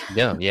answered.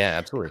 No, yeah,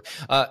 absolutely.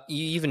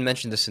 You even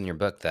mentioned this in your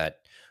book, that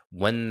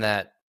when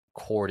that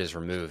cord is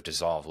removed,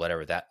 dissolved,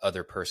 whatever, that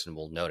other person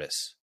will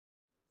notice.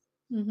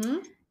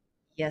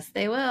 Yes,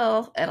 they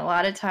will. And a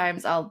lot of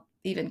times I'll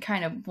even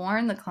kind of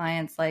warn the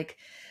clients, like,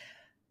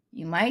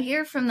 you might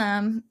hear from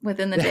them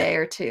within the day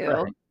or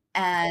two.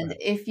 And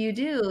if you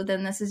do,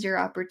 then this is your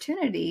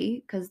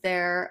opportunity, because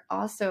they're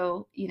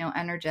also, you know,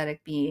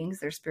 energetic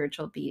beings, they're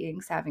spiritual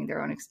beings having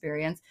their own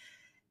experience.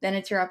 Then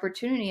it's your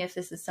opportunity, if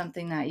this is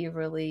something that you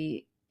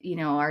really, you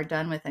know, are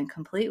done with and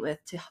complete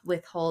with, to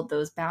withhold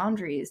those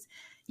boundaries.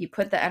 You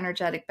put the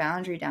energetic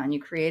boundary down.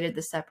 You created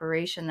the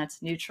separation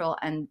that's neutral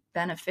and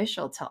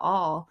beneficial to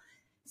all.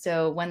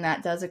 So when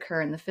that does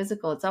occur in the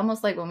physical, it's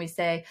almost like when we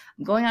say,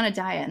 I'm going on a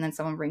diet, and then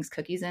someone brings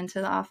cookies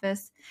into the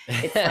office.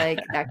 It's like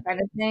that kind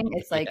of thing.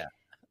 It's like,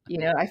 you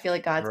know, I feel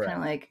like God's kind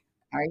of like,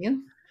 are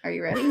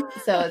you ready?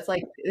 So it's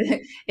like,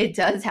 it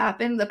does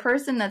happen. The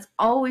person that's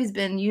always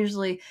been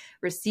usually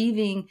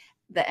receiving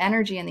the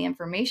energy and the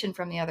information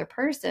from the other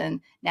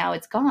person, now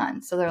it's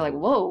gone. So they're like,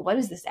 whoa, what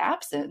is this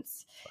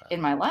absence in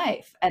my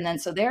life? And then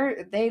so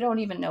they don't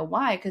even know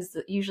why, because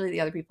usually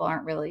the other people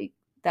aren't really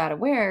that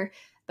aware,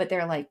 but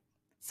they're like,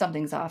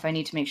 something's off. I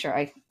need to make sure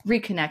I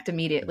reconnect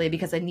immediately,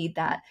 because I need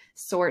that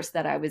source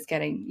that I was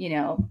getting, you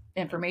know,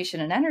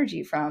 information and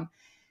energy from.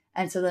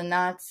 And so then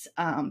that's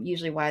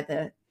usually why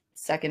the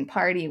second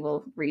party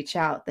will reach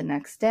out the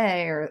next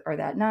day or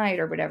that night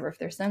or whatever, if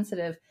they're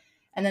sensitive.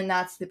 And then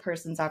that's the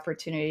person's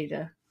opportunity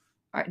to,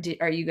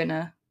 are you going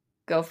to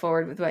go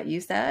forward with what you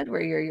said,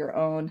 where you're your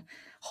own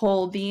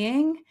whole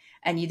being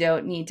and you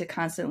don't need to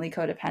constantly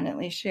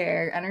codependently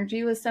share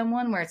energy with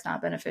someone where it's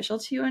not beneficial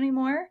to you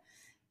anymore?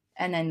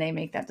 And then they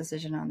make that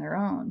decision on their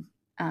own.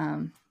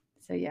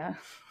 So yeah.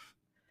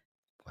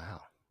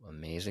 Wow.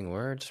 Amazing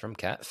words from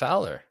Kat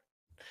Fowler.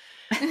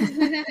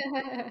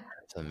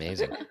 It's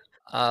amazing.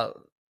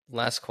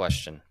 Last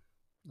question.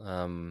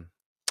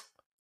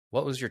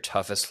 What was your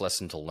toughest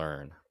lesson to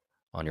learn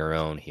on your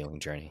own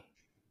healing journey?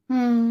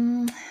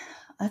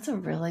 That's a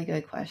really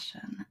good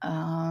question.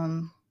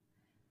 I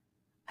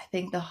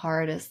think the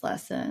hardest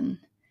lesson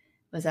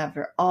was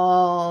after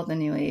all the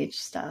new age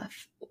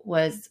stuff,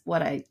 was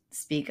what I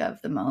speak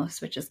of the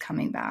most, which is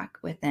coming back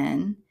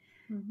within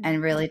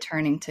and really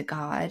turning to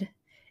God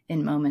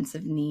in moments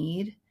of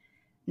need,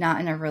 not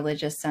in a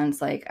religious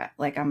sense, like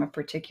I'm a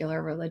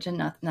particular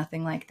religion,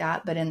 nothing like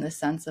that, but in the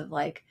sense of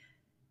like,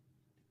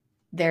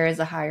 there is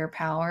a higher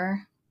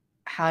power.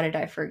 How did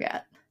I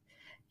forget?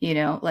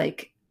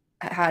 Like,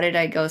 how did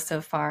I go so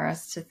far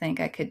as to think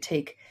I could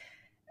take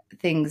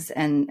things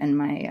and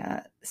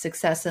my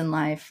success in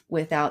life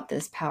without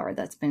this power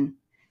that's been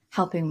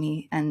helping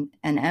me and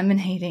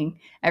emanating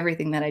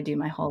everything that I do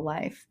my whole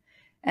life?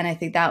 And I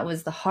think that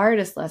was the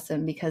hardest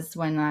lesson, because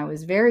when I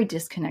was very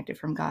disconnected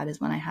from God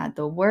is when I had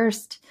the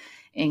worst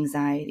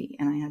anxiety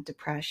and I had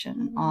depression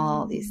and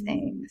all these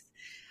things.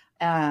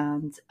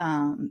 And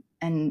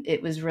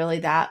it was really,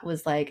 that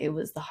was like, it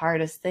was the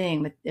hardest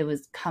thing, but it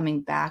was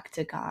coming back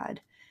to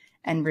God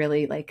and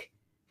really like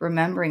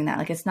remembering that,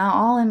 like, it's not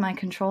all in my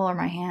control or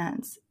my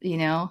hands,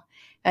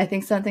 I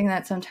think something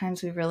that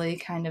sometimes we really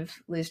kind of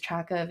lose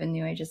track of in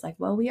New Age is like,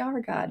 well, we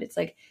are God. It's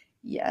like,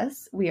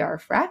 yes, we are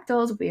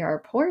fractals. We are a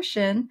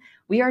portion.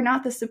 We are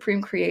not the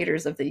supreme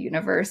creators of the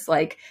universe,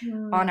 like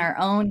on our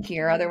own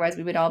here. Otherwise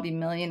we would all be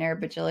millionaire,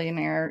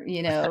 bajillionaire,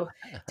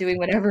 doing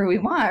whatever we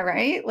want.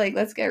 Right. Like,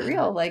 let's get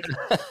real. Like,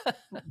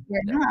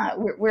 we're not,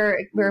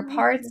 we're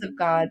parts of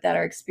God that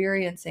are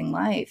experiencing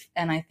life.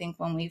 And I think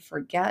when we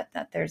forget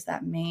that there's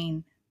that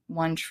main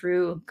one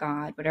true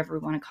God, whatever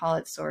we want to call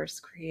it,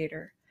 source,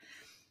 creator,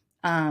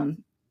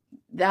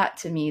 that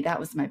to me, that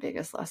was my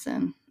biggest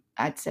lesson,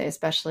 I'd say,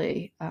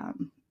 especially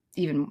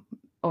even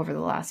over the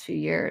last few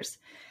years.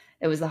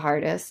 It was the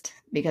hardest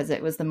because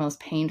it was the most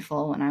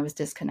painful when I was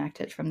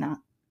disconnected from that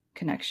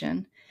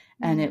connection.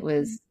 And it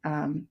was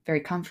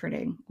very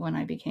comforting when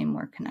I became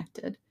more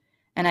connected.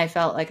 And I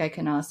felt like I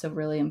can also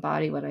really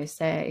embody what I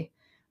say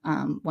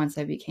once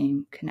I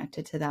became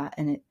connected to that.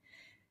 And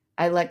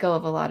I let go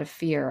of a lot of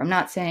fear. I'm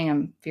not saying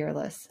I'm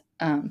fearless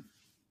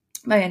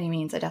by any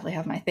means. I definitely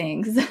have my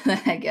things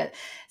that I get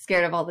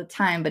scared of all the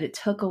time, but it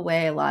took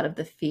away a lot of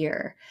the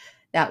fear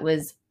that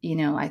was,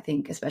 I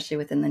think, especially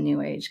within the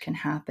New Age, can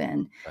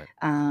happen. Right.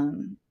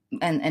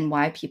 And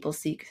why people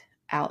seek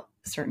out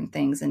certain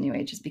things in New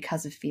Age is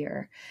because of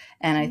fear.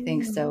 And I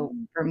think so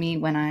for me,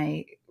 when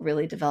I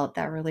really developed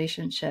that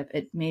relationship,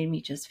 it made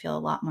me just feel a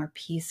lot more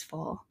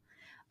peaceful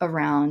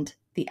around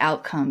the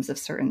outcomes of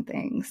certain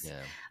things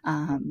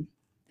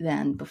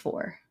than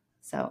before.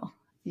 So,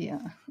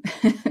 yeah.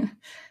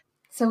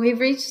 So we've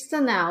reached the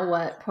now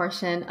what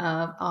portion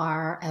of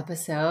our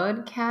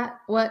episode. Kat,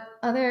 what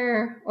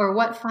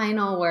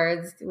final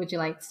words would you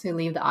like to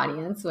leave the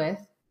audience with?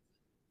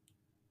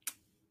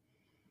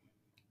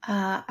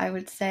 I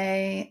would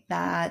say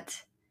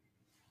that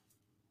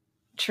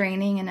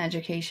training and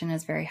education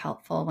is very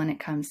helpful when it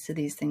comes to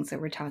these things that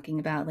we're talking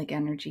about, like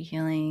energy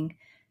healing,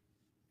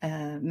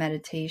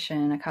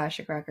 meditation,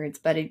 Akashic records,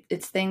 but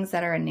it's things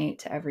that are innate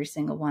to every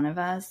single one of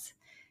us.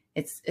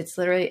 It's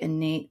literally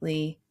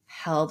innately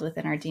held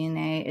within our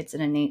DNA. It's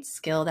an innate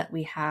skill that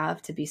we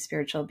have to be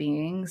spiritual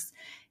beings.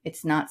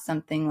 It's not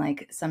something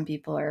like some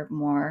people are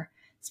more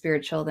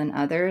spiritual than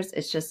others.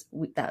 It's just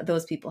that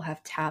those people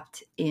have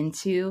tapped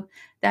into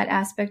that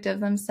aspect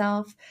of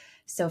themselves.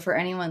 So for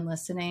anyone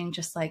listening,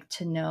 just like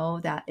to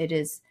know that it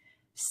is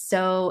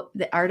so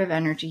the art of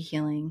energy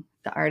healing,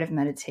 the art of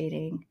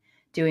meditating,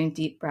 doing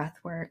deep breath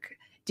work,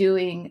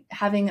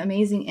 having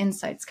amazing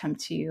insights come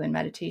to you in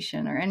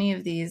meditation, or any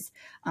of these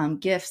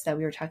gifts that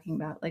we were talking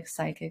about, like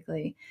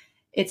psychically,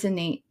 it's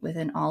innate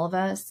within all of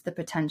us. The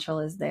potential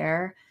is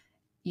there.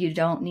 You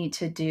don't need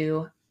to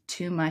do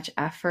too much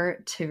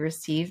effort to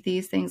receive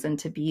these things and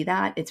to be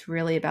that. It's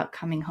really about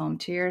coming home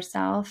to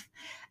yourself,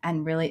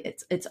 and really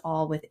it's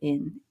all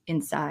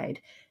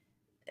inside.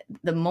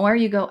 The more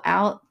you go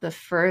out, the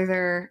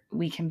further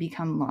we can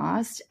become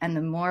lost. And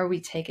the more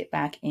we take it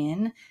back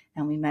in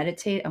and we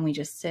meditate and we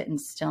just sit in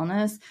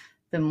stillness,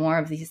 the more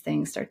of these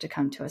things start to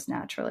come to us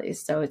naturally.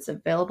 So it's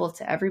available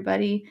to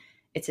everybody.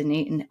 It's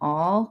innate in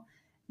all.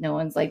 No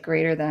one's like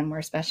greater than,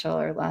 more special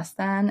or less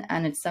than.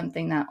 And it's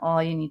something that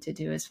all you need to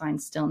do is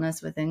find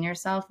stillness within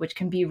yourself, which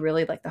can be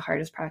really like the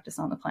hardest practice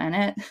on the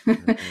planet,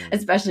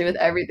 especially with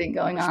everything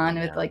going on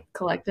with like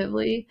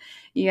collectively.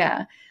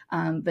 Yeah.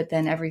 But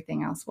then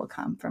everything else will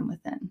come from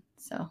within.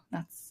 So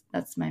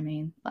that's my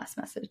main last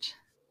message.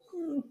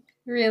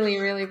 Really,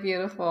 really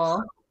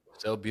beautiful.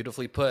 So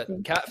beautifully put.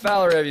 Kat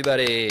Fowler,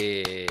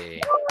 everybody.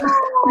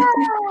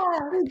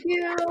 Thank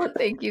you.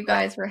 Thank you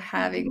guys for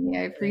having me.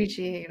 I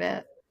appreciate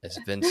it. It's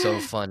been so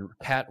fun.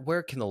 Kat,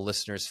 where can the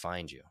listeners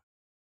find you?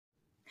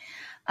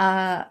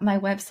 My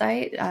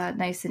website,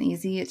 nice and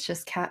easy. It's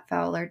just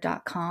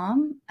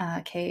katfowler.com,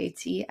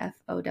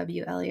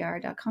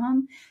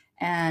 KATFOWLER.com.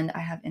 And I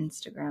have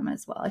Instagram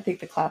as well. I think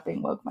the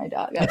clapping woke my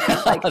dog up.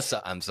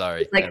 I'm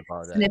sorry. Like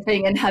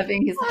sniffing and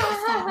huffing. He's like,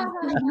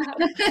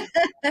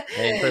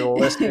 and for the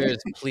listeners,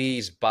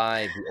 please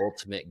buy The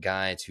Ultimate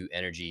Guide to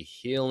Energy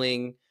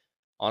Healing.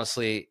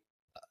 Honestly,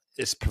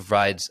 this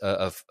provides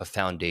a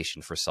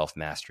foundation for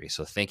self-mastery.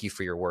 So thank you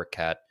for your work,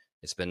 Kat.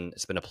 It's been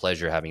a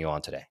pleasure having you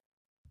on today.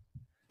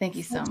 Thank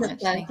you so It's a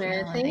much. Thank you,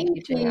 pleasure. Helen.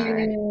 Thank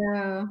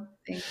you, JR.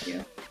 Thank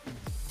you.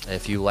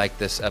 If you like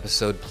this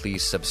episode,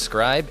 please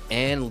subscribe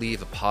and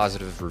leave a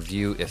positive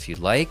review if you'd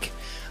like.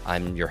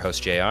 I'm your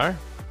host, JR.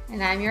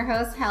 And I'm your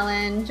host,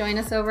 Helen. Join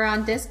us over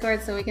on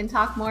Discord so we can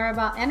talk more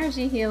about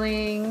energy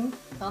healing.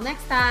 Until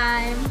next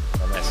time.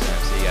 Until next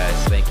time. See you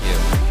guys. Thank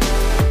you.